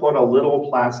wants to put a little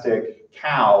plastic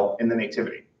cow in the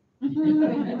nativity. He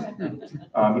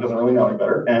doesn't really know any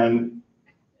better, and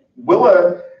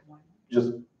Willa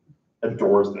just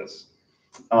adores this.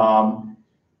 And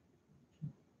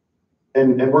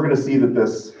we're going to see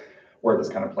that where this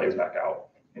kind of plays back out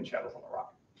in Shadows on the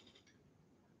Rock.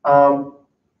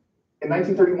 In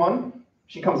 1931,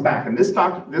 she comes back, and this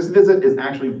visit is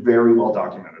actually very well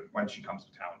documented when she comes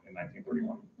to town in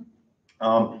 1931.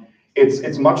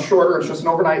 It's much shorter. It's just an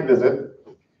overnight visit.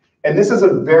 And this is a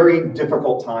very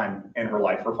difficult time in her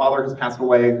life. Her father has passed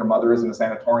away. Her mother is in a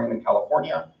sanatorium in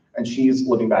California, and she's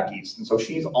living back east. And so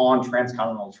she's on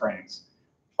transcontinental trains,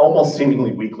 almost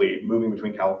seemingly weekly, moving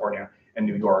between California and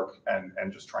New York,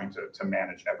 and just trying to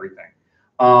manage everything.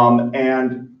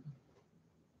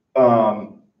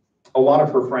 A lot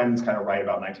of her friends kind of write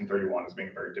about 1931 as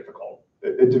being very difficult.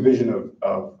 A division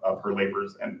of her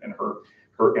labors and her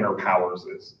inner powers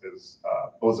is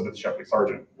Elizabeth Shepley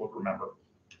Sargent will remember.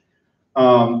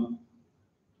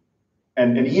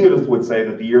 And Edith would say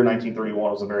that the year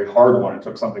 1931 was a very hard one. It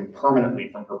took something permanently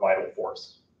from her vital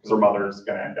force, because her mother is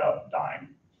going to end up dying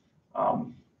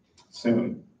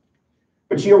soon.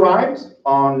 But she arrived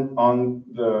on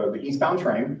the eastbound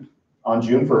train on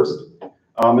June 1st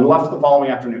and left the following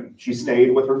afternoon. She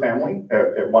stayed with her family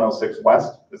at 106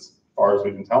 West, as far as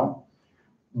we can tell.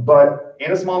 But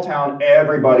in a small town,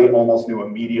 everybody almost knew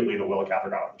immediately that Willa Cather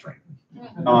got off the train.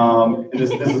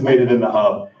 This has made it in the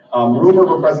hub. Rumor of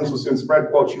her presence was soon spread.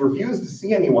 Quote, she refused to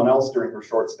see anyone else during her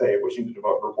short stay, wishing to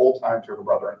devote her whole time to her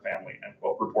brother and family, end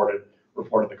quote, reported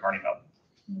the Kearney hub.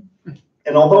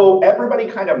 And although everybody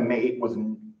kind of was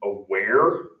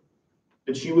aware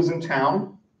that she was in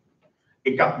town,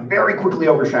 it got very quickly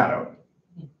overshadowed.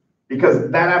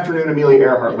 Because that afternoon, Amelia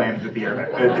Earhart landed at the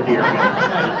airfield.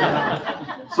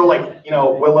 So, like, you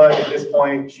know, Willa at this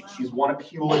point, she's won a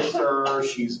Pulitzer.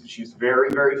 She's very,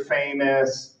 very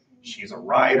famous. She's a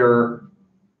writer.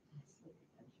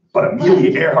 But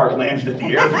Amelia Earhart landed at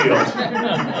the airfield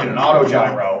in an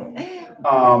autogyro.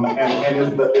 And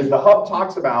as the hub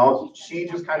talks about, she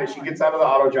gets out of the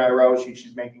autogyro.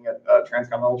 She's making a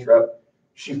transcontinental trip.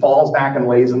 She falls back and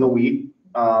lays in the wheat.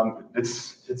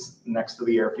 It's next to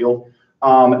the airfield.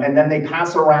 And then they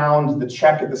pass around the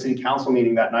check at the city council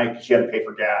meeting that night because she had to pay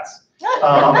for gas.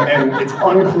 And it's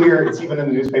unclear, it's even in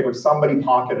the newspaper, somebody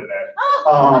pocketed it.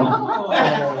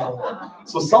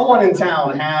 So someone in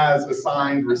town has a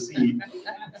signed receipt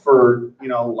for,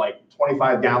 like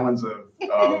 25 gallons of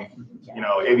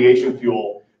aviation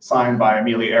fuel signed by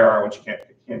Amelia Earhart when she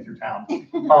came through town.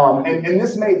 And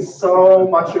this made so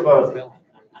much of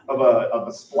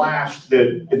a splash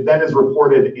that it then is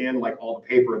reported in like all the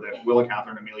paper that Willa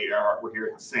Cather and Amelia Earhart were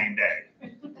here the same day.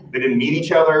 They didn't meet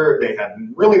each other. They had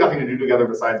really nothing to do together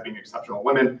besides being exceptional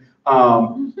women,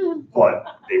 but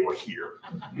they were here.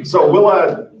 So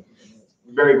Willa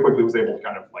very quickly was able to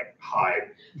kind of like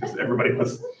hide because everybody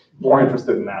was more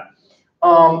interested in that.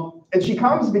 And she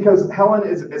comes because Helen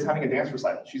is having a dance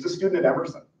recital. She's a student at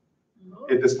Emerson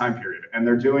at this time period, and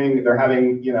they're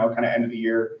having kind of end of the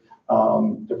year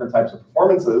different types of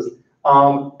performances.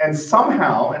 And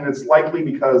somehow, and it's likely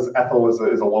because Ethel is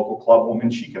a local club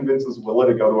woman, she convinces Willa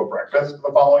to go to a breakfast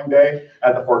the following day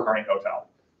at the Fort Kearney Hotel.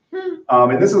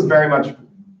 And this is very much,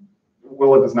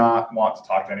 Willa does not want to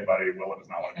talk to anybody. Willa does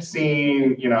not want to be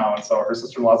seen, and so her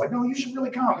sister-in-law is like, no, you should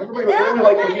really come. Everybody would really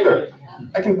like you either.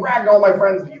 I can brag to all my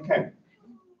friends that you came.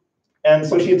 And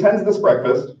so she attends this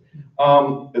breakfast,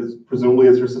 presumably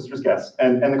as her sister's guest.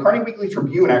 And the Kearney Weekly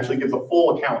Tribune actually gives a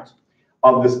full account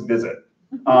of this visit.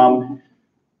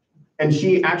 And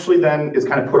she actually then is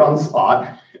kind of put on the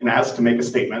spot and asked to make a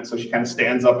statement. So she kind of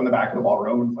stands up in the back of the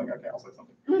ballroom and is like, okay, I'll say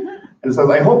something. And it says,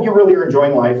 I hope you really are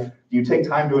enjoying life. You take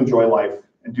time to enjoy life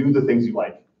and do the things you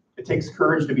like. It takes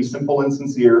courage to be simple and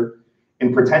sincere.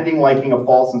 In pretending liking of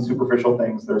false and superficial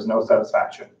things, there's no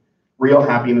satisfaction. Real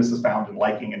happiness is found in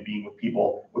liking and being with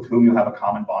people with whom you have a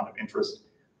common bond of interest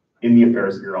in the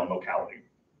affairs of your own locality.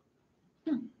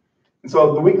 And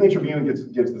so the Weekly Tribune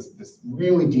gives this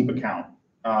really deep account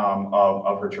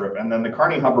of her trip. And then the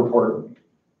Kearney Hub reporter,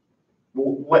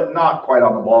 not quite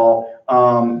on the ball,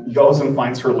 goes and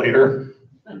finds her later.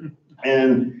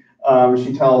 And this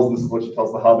is what she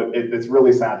tells the Hub. It's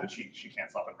really sad that she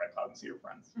can't stop at Red Cloud and see her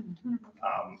friends.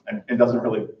 And doesn't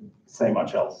really say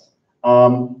much else.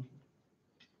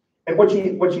 And what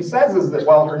she says is that,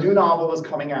 well, her new novel is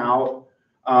coming out.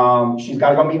 She's got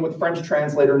to go meet with a French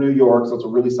translator in New York, so it's a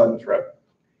really sudden trip.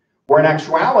 Where in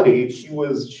actuality, she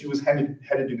was headed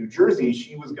to New Jersey.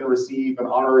 She was going to receive an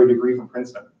honorary degree from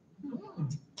Princeton.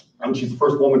 She's the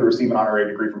first woman to receive an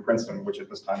honorary degree from Princeton, which at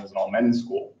this time is an all-men's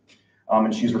school.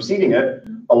 And she's receiving it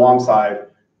alongside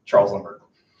Charles Lindbergh.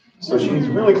 So she's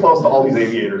really close to all these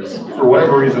aviators for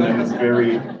whatever reason in this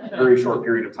very, very short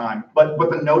period of time. But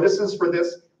the notices for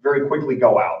this very quickly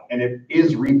go out, and it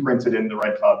is reprinted in the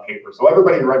Red Cloud paper. So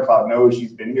everybody in Red Cloud knows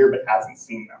she's been here but hasn't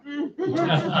seen them.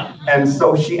 And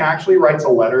so she actually writes a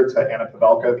letter to Anna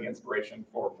Pavelka, the inspiration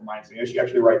for Ántonia. She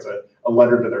actually writes a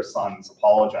letter to their sons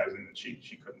apologizing that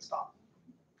she couldn't stop.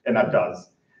 And that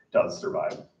does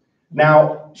survive.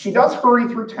 Now, she does hurry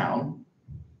through town.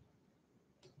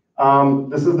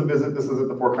 This is the visit. This is at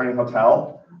the Fort Kearney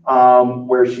Hotel,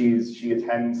 where she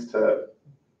attends to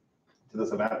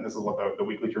this event. And this is what the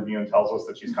Weekly Tribune tells us,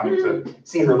 that she's coming to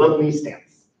see her little niece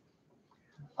dance.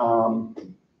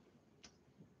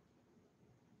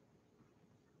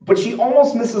 But she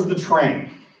almost misses the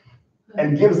train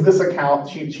and gives this account.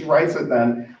 She writes it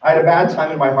then. I had a bad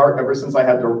time in my heart ever since I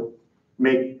had to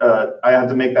make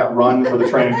that run for the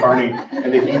train in Kearney,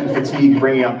 and the heat and fatigue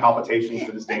bringing on palpitations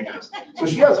that is dangerous. So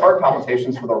she has heart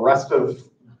palpitations for the rest of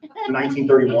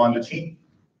 1931 that she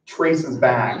traces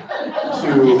back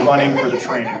to running for the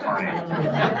train in Kearney.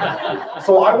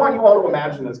 So I want you all to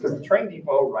imagine this, because the train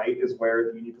depot, right, is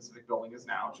where the Union Pacific building is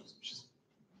now, just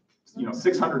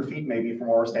 600 feet maybe from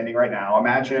where we're standing right now.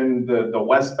 Imagine the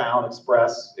westbound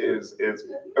express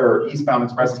or eastbound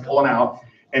express is pulling out,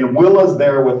 and Willa's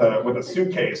there with a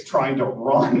suitcase trying to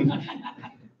run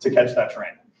to catch that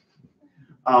train.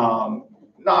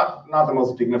 Not the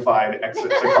most dignified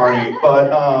exit to Kearney,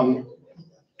 but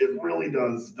it really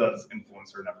does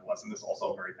influence her nevertheless, and this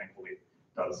also very thankfully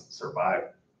does survive.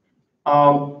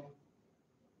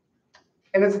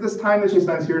 And it's this time that she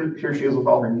spends here she is with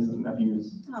all her nieces and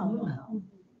nephews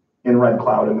in Red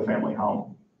Cloud in the family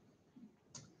home.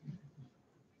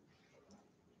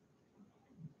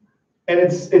 And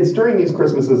it's during these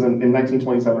Christmases in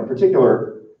 1927 in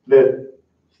particular that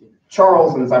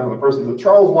Charles, and it's after the first visit,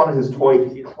 Charles wanted his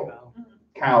toy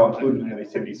cow included in the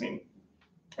nativity scene.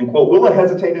 And quote, Willa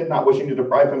hesitated, not wishing to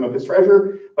deprive him of his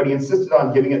treasure, but he insisted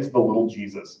on giving it to the little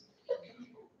Jesus.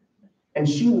 And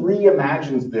she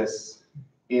reimagines this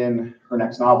in her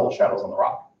next novel, Shadows on the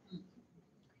Rock.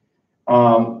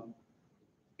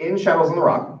 In Shadows on the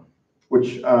Rock,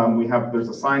 which there's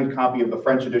a signed copy of the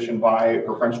French edition by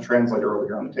her French translator over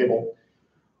here on the table.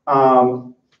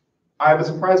 I have a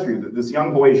surprise for you. That this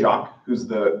young boy, Jacques, who's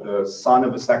the son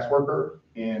of a sex worker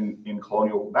in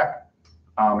colonial Quebec,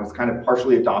 is kind of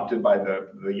partially adopted by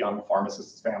the young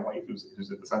pharmacist's family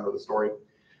who's at the center of the story.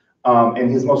 And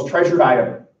his most treasured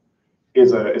item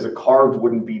is a carved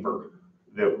wooden beaver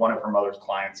that one of her mother's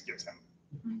clients gives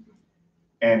him.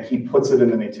 And he puts it in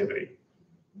the nativity.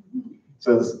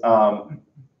 Says, oh,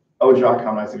 Jacques,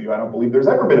 how nice of you. I don't believe there's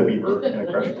ever been a beaver in a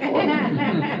creche before.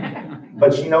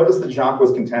 But she noticed that Jacques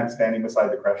was content standing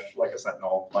beside the creche like a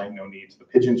sentinel, playing no need to the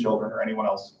pigeon children or anyone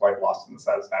else quite lost in the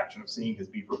satisfaction of seeing his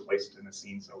beaver placed in a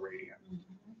scene so radiant.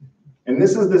 And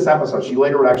this is this episode. She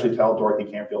later would actually tell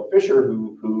Dorothy Canfield Fisher,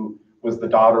 who was the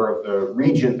daughter of the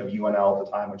regent of UNL at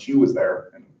the time when she was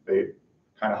there, and they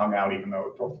kind of hung out even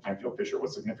though Dorothy Canfield Fisher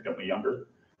was significantly younger,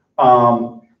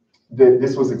 that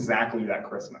this was exactly that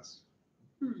Christmas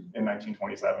in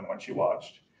 1927 when she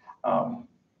watched.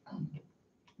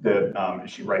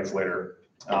 She writes later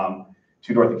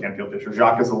to Dorothy Canfield Fisher,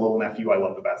 Jacques is a little nephew I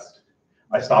love the best.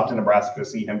 I stopped in Nebraska to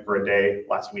see him for a day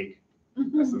last week.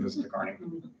 I said this to Kearney.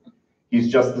 He's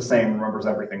just the same, remembers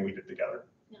everything we did together.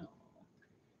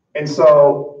 And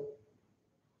so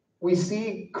we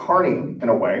see Kearney in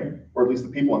a way, or at least the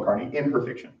people in Kearney, in her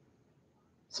fiction.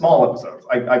 Small episodes,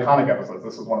 iconic episodes.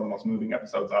 This is one of the most moving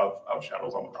episodes of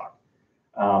Shadows on the Rock.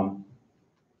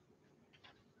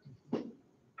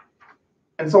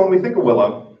 And so when we think of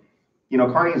Willa,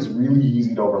 Kearney is really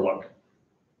easy to overlook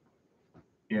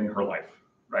in her life,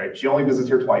 right? She only visits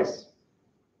here twice,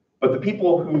 but the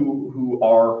people who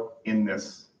are in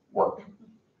this work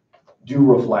do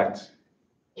reflect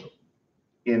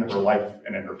in her life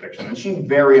and in her fiction. And she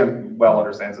very well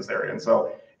understands this area. And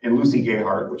so in Lucy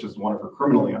Gayheart, which is one of her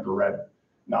criminally underread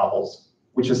novels,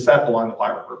 which is set along the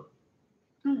Platte River,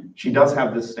 she does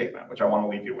have this statement, which I want to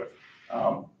leave you with.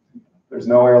 There's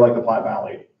no air like the Platte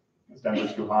Valley.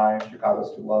 Denver's too high,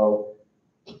 Chicago's too low.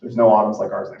 There's no autumns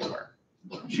like ours anywhere.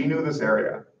 She knew this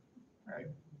area, right?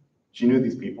 She knew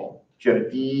these people. She had a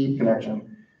deep connection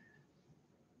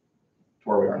to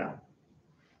where we are now.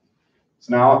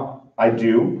 So now I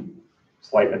do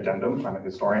slight addendum. I'm a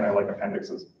historian. I like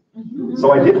appendixes.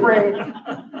 So I did bring,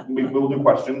 we will do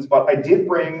questions, but I did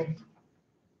bring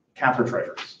Cather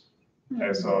treasures.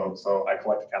 Okay, so I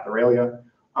collected Catheralia.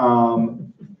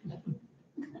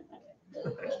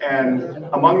 And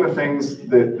among the things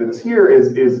that is here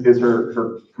is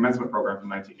her commencement program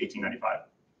from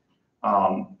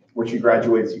 1895, where she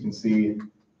graduates. You can see,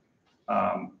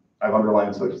 I've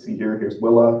underlined so you can see here, here's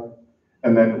Willa.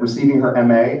 And then receiving her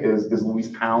MA is Louise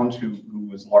Pound, who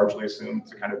was largely assumed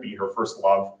to kind of be her first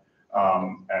love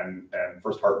and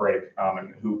first heartbreak,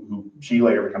 and who she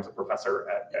later becomes a professor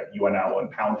at UNL,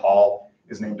 and Pound Hall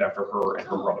is named after her and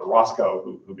her brother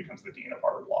Roscoe, who becomes the dean of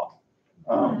Harvard Law.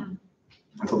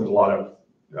 And so there's a lot of,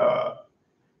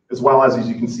 as well as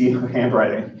you can see her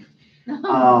handwriting.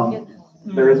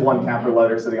 There is one Cather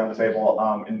letter sitting on the table,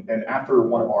 and after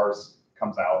one of ours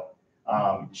comes out,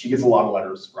 she gets a lot of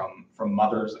letters from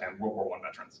mothers and World War I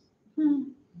veterans,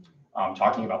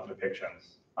 talking about the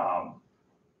depictions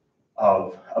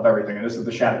of everything. And this is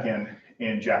the Shattuck Inn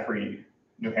in Jaffrey,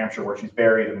 New Hampshire, where she's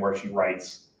buried and where she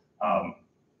writes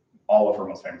all of her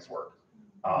most famous work.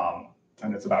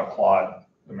 And it's about Claude,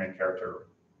 the main character,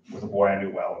 was a boy I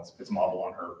knew well. It's a model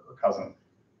on her cousin,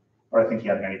 or I think he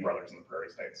had many brothers in the Prairie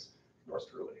States. Yours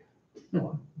truly.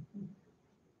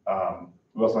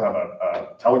 We also have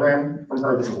a telegram from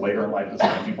her. This is later in life. This is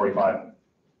 1945.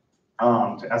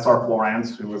 To S.R.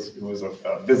 Florence, who was a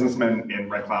businessman in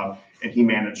Red Cloud, and he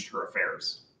managed her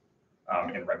affairs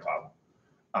in Red Cloud.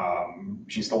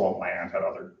 She still owned land, had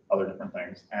other different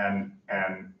things, and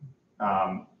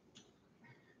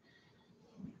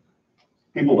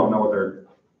people don't know what they're.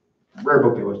 Rare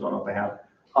book dealers don't know what they have.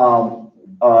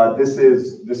 This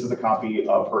is a copy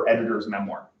of her editor's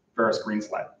memoir, Ferris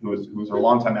Greenslade, who was her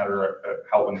longtime editor at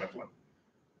Houghton Mifflin.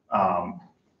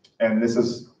 And this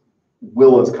is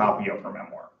Willa's copy of her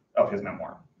memoir, of his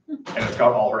memoir, and it's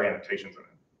got all her annotations in it.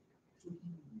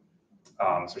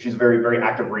 So she's a very, very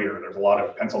active reader. There's a lot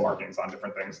of pencil markings on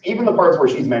different things, even the parts where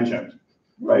she's mentioned,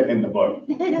 right, in the book.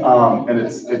 And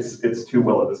it's to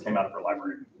Willa. This came out of her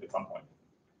library at some point.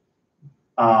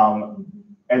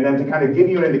 And then to kind of give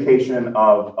you an indication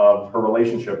of her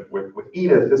relationship with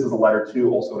Edith, this is a letter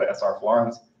also to S.R.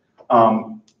 Florence,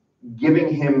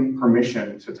 giving him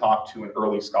permission to talk to an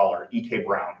early scholar, E.K.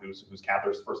 Brown, who's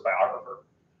Cather's first biographer.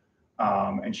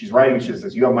 And she's writing, she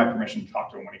says, "You have my permission to talk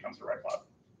to him when he comes to Red Cloud."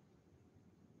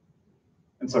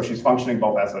 And so she's functioning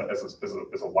both as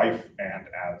a wife and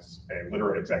as a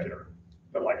literary executor.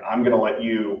 But like, I'm gonna let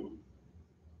you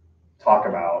talk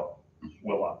about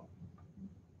Willa.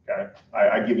 Okay,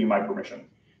 I give you my permission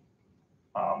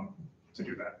to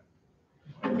do that.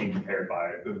 And being prepared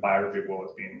by the biography of Willa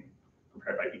is being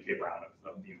prepared by E.K. Brown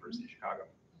of the University of Chicago,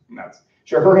 and that's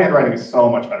sure her handwriting is so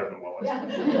much better than Willa's.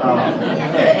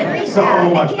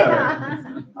 So much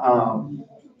better.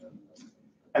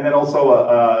 And then also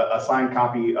a signed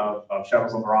copy of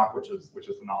Shadows on the Rock, which is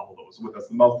the novel that was with us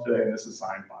the most today, and this is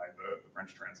signed by the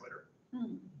French translator.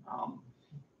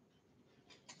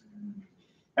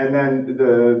 And then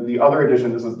the other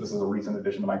edition, this is a recent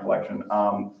addition to my collection.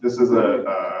 This is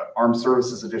a Armed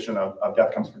Services edition of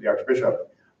Death Comes for the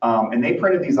Archbishop. And they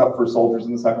printed these up for soldiers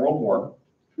in the Second World War.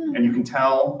 And you can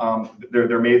tell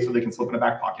they're made so they can slip in a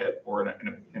back pocket or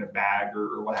in a bag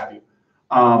or what have you.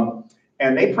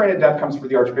 And they printed Death Comes for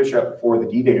the Archbishop for the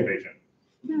D-Day invasion.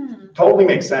 Totally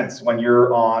makes sense when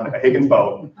you're on a Higgins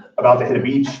boat about to hit a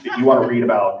beach that you want to read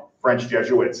about French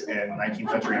Jesuits in 19th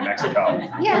century Mexico.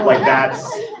 Yeah. Like that's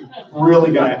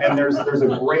really gonna, and there's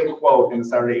a great quote in the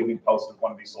Saturday Evening Post of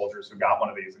one of these soldiers who got one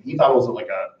of these, and he thought it was like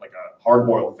a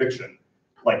hard-boiled fiction,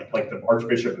 like the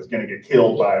Archbishop is gonna get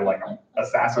killed by like an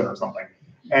assassin or something.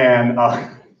 And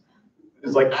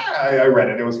it's like, I read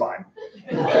it, it was fine.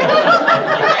 It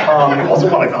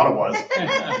wasn't what I thought it was.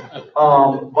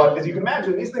 But as you can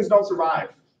imagine, these things don't survive,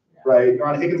 right? You're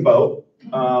on a Higgins boat,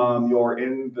 you're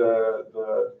in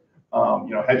the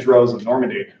hedgerows of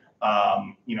Normandy,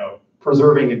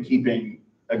 preserving and keeping,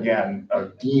 again, a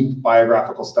deep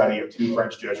biographical study of two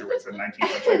French Jesuits in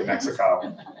 19th century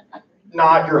Mexico.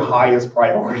 Not your highest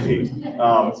priority.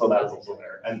 So that is also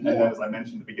there. And then, as I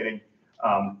mentioned at the beginning,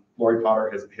 Lori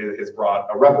Potter has brought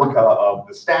a replica of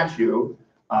the statue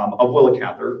of Willa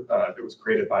Cather that was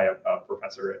created by a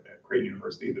professor at Creighton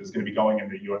University that is going to be going in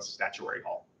the U.S. Statuary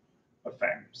Hall of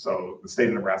Fame. So the state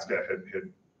of Nebraska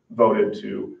had voted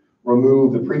to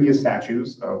remove the previous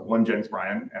statues of William Jennings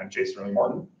Bryan and J. Sterling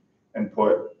Morton and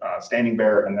put Standing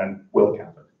Bear and then Willa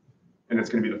Cather. And it's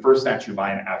going to be the first statue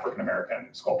by an African-American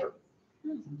sculptor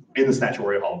in the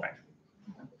Statuary Hall of Fame.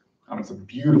 It's a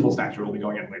beautiful statue. It'll be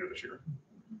going in later this year.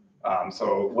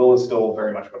 So Will is still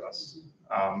very much with us.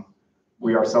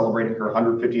 We are celebrating her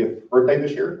 150th birthday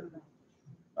this year.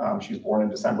 She was born in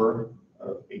December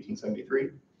of 1873.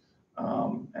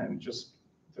 And just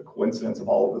the coincidence of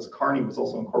all of this, Kearney was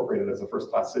also incorporated as a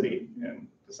first-class city in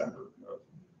December of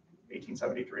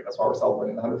 1873. That's why we're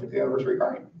celebrating the 150th anniversary of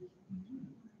Kearney.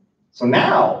 So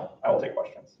now I will take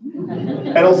questions.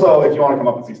 And also, if you want to come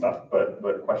up and see stuff, but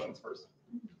questions first.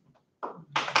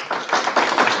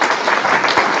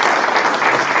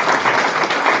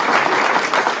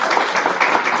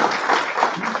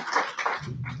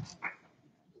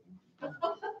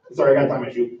 Sorry, I got time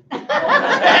to shoot.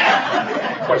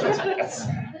 Questions? Yes.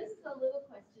 This is a little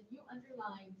question. You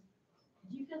underlined,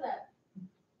 do you feel that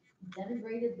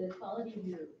denigrated the quality of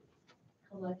your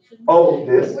collection? Oh,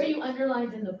 this? Where you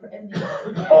underlined in the.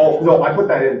 Oh, no, I put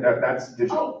that in, that's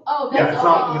digital. Oh, Yeah, that's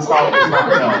it's not,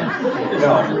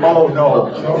 no.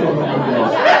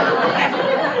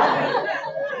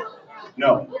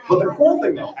 No, but the cool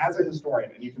thing though, as a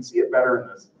historian, and you can see it better in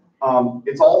this,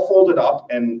 it's all folded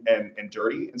up and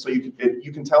dirty, and so you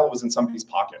can tell it was in somebody's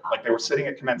pocket. Like they were sitting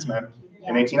at commencement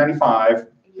in 1895.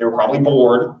 They were probably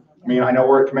bored. I mean, I know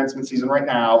we're at commencement season right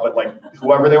now, but like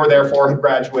whoever they were there for had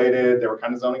graduated. They were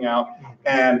kind of zoning out,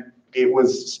 and it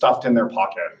was stuffed in their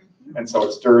pocket. And so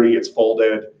it's dirty, it's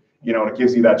folded, you know, and it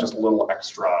gives you that just a little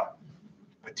extra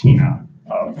patina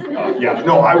of yeah.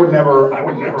 No, I would never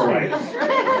like.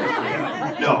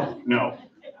 No.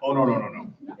 Oh no.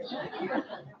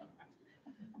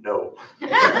 No.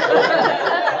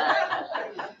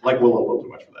 Like Willa a little too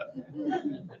much for that.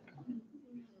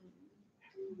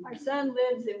 Our son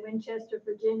lives in Winchester,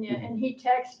 Virginia, and he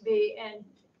texted me, and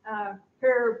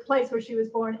her place where she was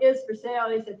born is for sale.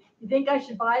 He said, "You think I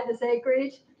should buy this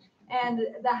acreage?" And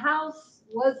the house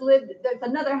was lived. There's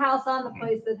another house on the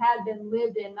place that had been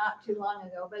lived in not too long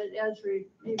ago, but it does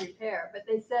need repair. But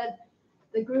they said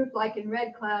the group, like in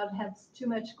Red Cloud, has too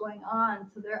much going on,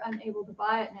 so they're unable to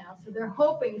buy it now. So they're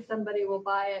hoping somebody will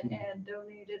buy it and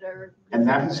donate it or. And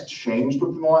that has changed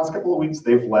within the last couple of weeks.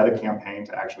 They've led a campaign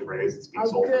to actually raise. It's being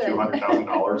sold for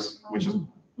 $200,000, which is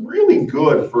really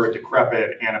good for a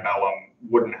decrepit antebellum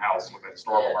wooden house with a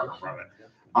historical marker from it.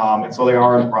 And so they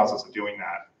are in the process of doing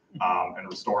that and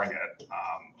restoring it,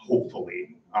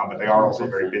 hopefully. But they are also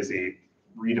very busy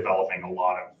redeveloping a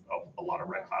lot of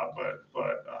Red Cloud.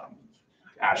 But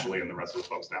Ashley and the rest of the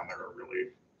folks down there are really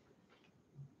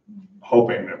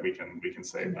hoping that we can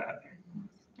save that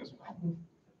as well.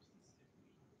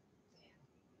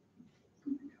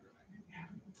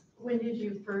 When did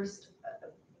you first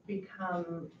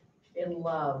become in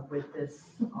love with this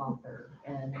author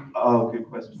and Oh, good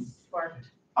question. sparked?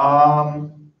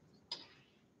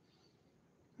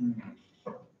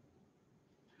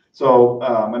 So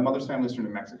my mother's family is from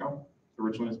New Mexico.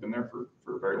 Originally has been there for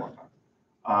a very long time.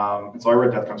 And so I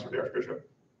read Death Comes for the Archbishop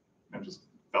and just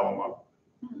fell in love.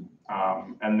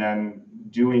 And then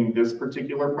doing this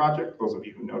particular project, those of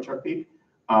you who know Chuck Peake,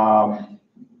 strongly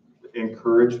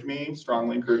encouraged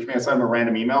me. I sent him a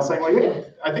random email saying like,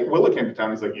 hey, I think Willa came to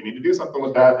town. He's like, you need to do something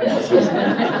with that. And this has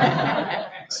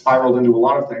spiraled into a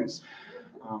lot of things.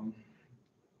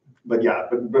 But yeah,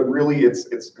 but really it's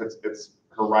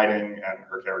her writing and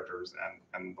her characters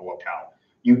and the locale.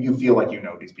 You feel like you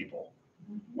know these people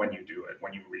when you do it,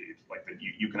 when you read, like that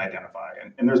you can identify.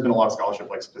 And there's been a lot of scholarship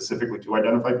like specifically to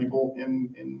identify people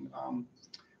in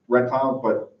Red Cloud,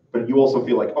 but you also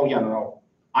feel like, oh yeah, no,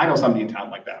 I know somebody in town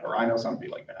like that, or I know somebody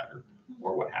like that,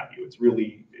 or what have you. It's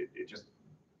really, it just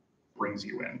brings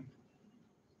you in.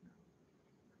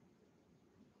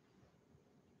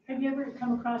 Have you ever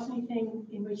come across anything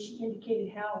in which she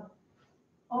indicated how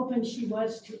open she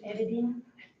was to editing?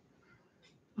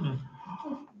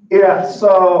 Yeah,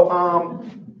 so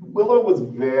Willa was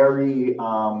very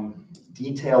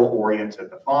detail-oriented.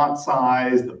 The font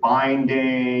size, the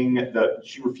binding,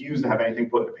 she refused to have anything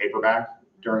put into paperback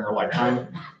during her lifetime,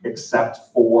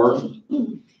 except for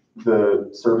the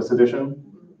service edition.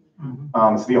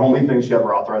 It's the only thing she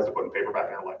ever authorized to put in paperback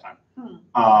in her lifetime.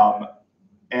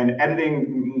 And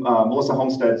editing Melissa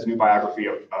Homestead's new biography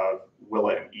of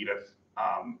Willa and Edith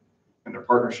and their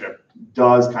partnership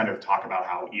does kind of talk about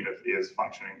how Edith is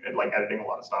functioning and like editing a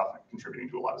lot of stuff and contributing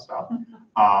to a lot of stuff.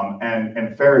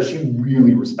 And Ferris, she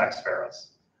really respects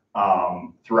Ferris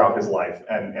throughout his life.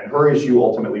 And her issue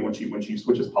ultimately when she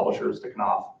switches publishers to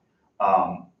Knopf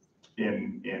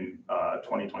in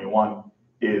 2021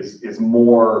 is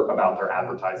more about their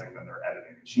advertising than their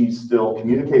editing. She still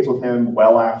communicates with him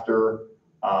well after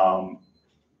her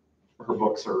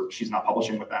books she's not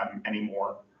publishing with them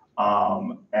anymore.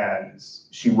 And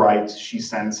she writes, she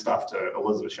sends stuff to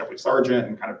Elizabeth Shepley Sargent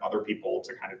and kind of other people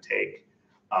to kind of take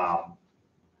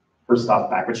her her stuff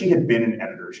back, but she had been an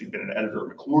editor. She'd been an editor of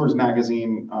McClure's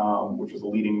magazine, which was a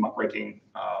leading muckraking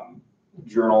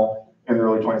journal in the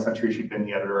early 20th century. She'd been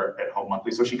the editor at Home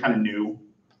Monthly, so she kind of knew,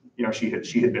 you know, she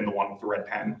had been the one with the red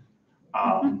pen,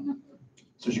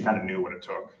 so she kind of knew what it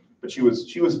took. But she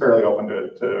was fairly open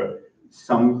to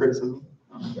some criticism.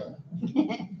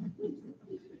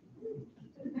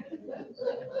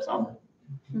 Some.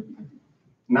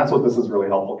 And that's what this is really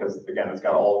helpful, because again, it's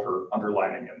got all of her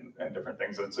underlining and different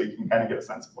things, and so you can kind of get a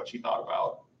sense of what she thought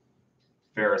about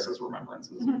Ferris's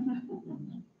remembrances,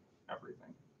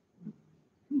 everything.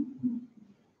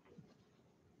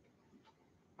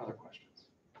 Other questions?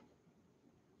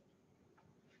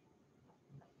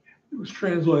 It was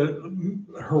translated,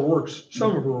 her works,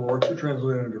 some of her works are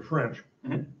translated into French.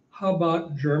 Mhm. How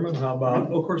about German? How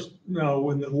about, of course, now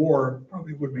in the war,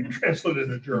 probably would be translated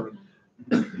into German.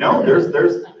 No, there's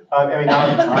I mean, not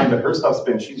at the time, but her stuff's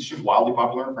been, she's wildly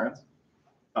popular in France.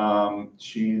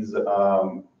 She's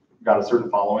got a certain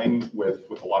following with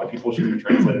a lot of people. She's been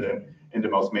translated into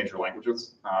most major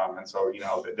languages. And so, you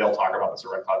know, they'll talk about this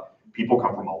already. People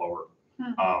come from all over.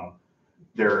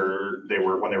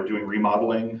 When they were doing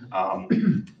remodeling,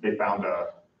 they found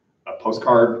a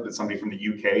postcard that somebody from the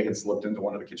UK had slipped into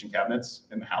one of the kitchen cabinets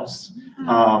in the house,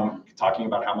 talking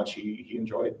about how much he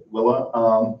enjoyed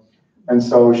Willa. And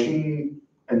so she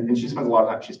spends a lot of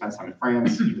time. She spends time in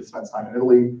France. She spends time in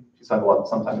Italy. She spends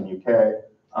some time in the UK.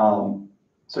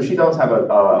 So she does have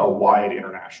a wide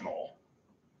international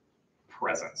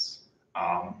presence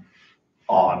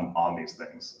on these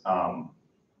things.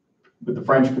 But the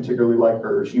French particularly like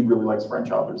her. She really likes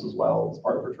French authors as well as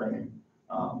part of her training.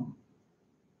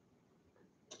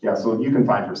 Yeah, so you can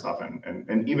find her stuff,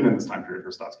 and even in this time period,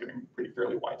 her stuff's getting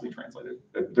fairly widely translated.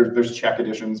 There's Czech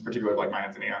editions, particularly like my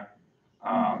Ántonia.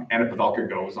 Anna Pavelka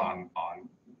goes on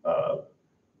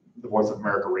the Voice of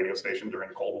America radio station during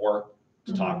the Cold War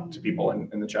to talk to people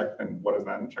in the Czech and what is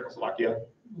then Czechoslovakia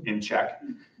in Czech.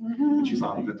 And she's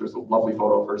on. There's a lovely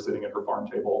photo of her sitting at her farm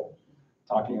table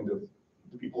talking to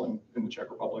the people in the Czech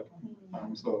Republic.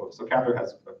 So Cather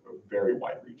has a very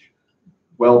wide reach,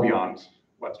 well beyond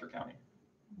Webster County.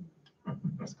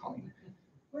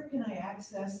 Where can I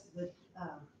access the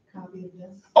copy of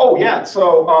this? Oh yeah,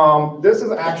 so this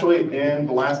is actually in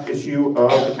the last issue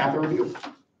of the Cather Review.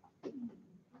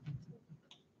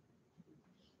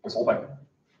 This whole thing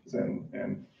is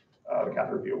in the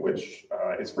Cather Review, which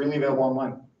is freely available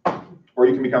online. Or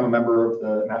you can become a member of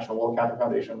the National Willa Cather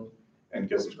Foundation and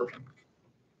get a subscription.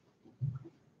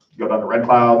 Go down to Red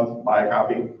Cloud, buy a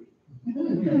copy.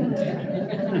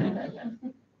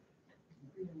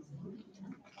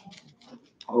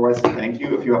 Otherwise, thank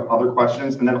you. If you have other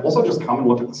questions, and then also just come and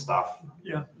look at the stuff.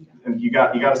 Yeah. And you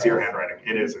got to see her handwriting.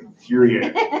 It is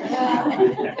infuriating.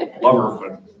 Love her,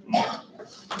 but.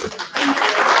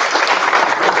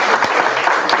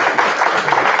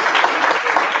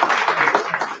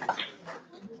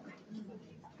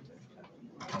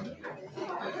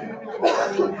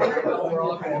 We're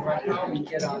all going right now. We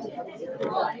get on.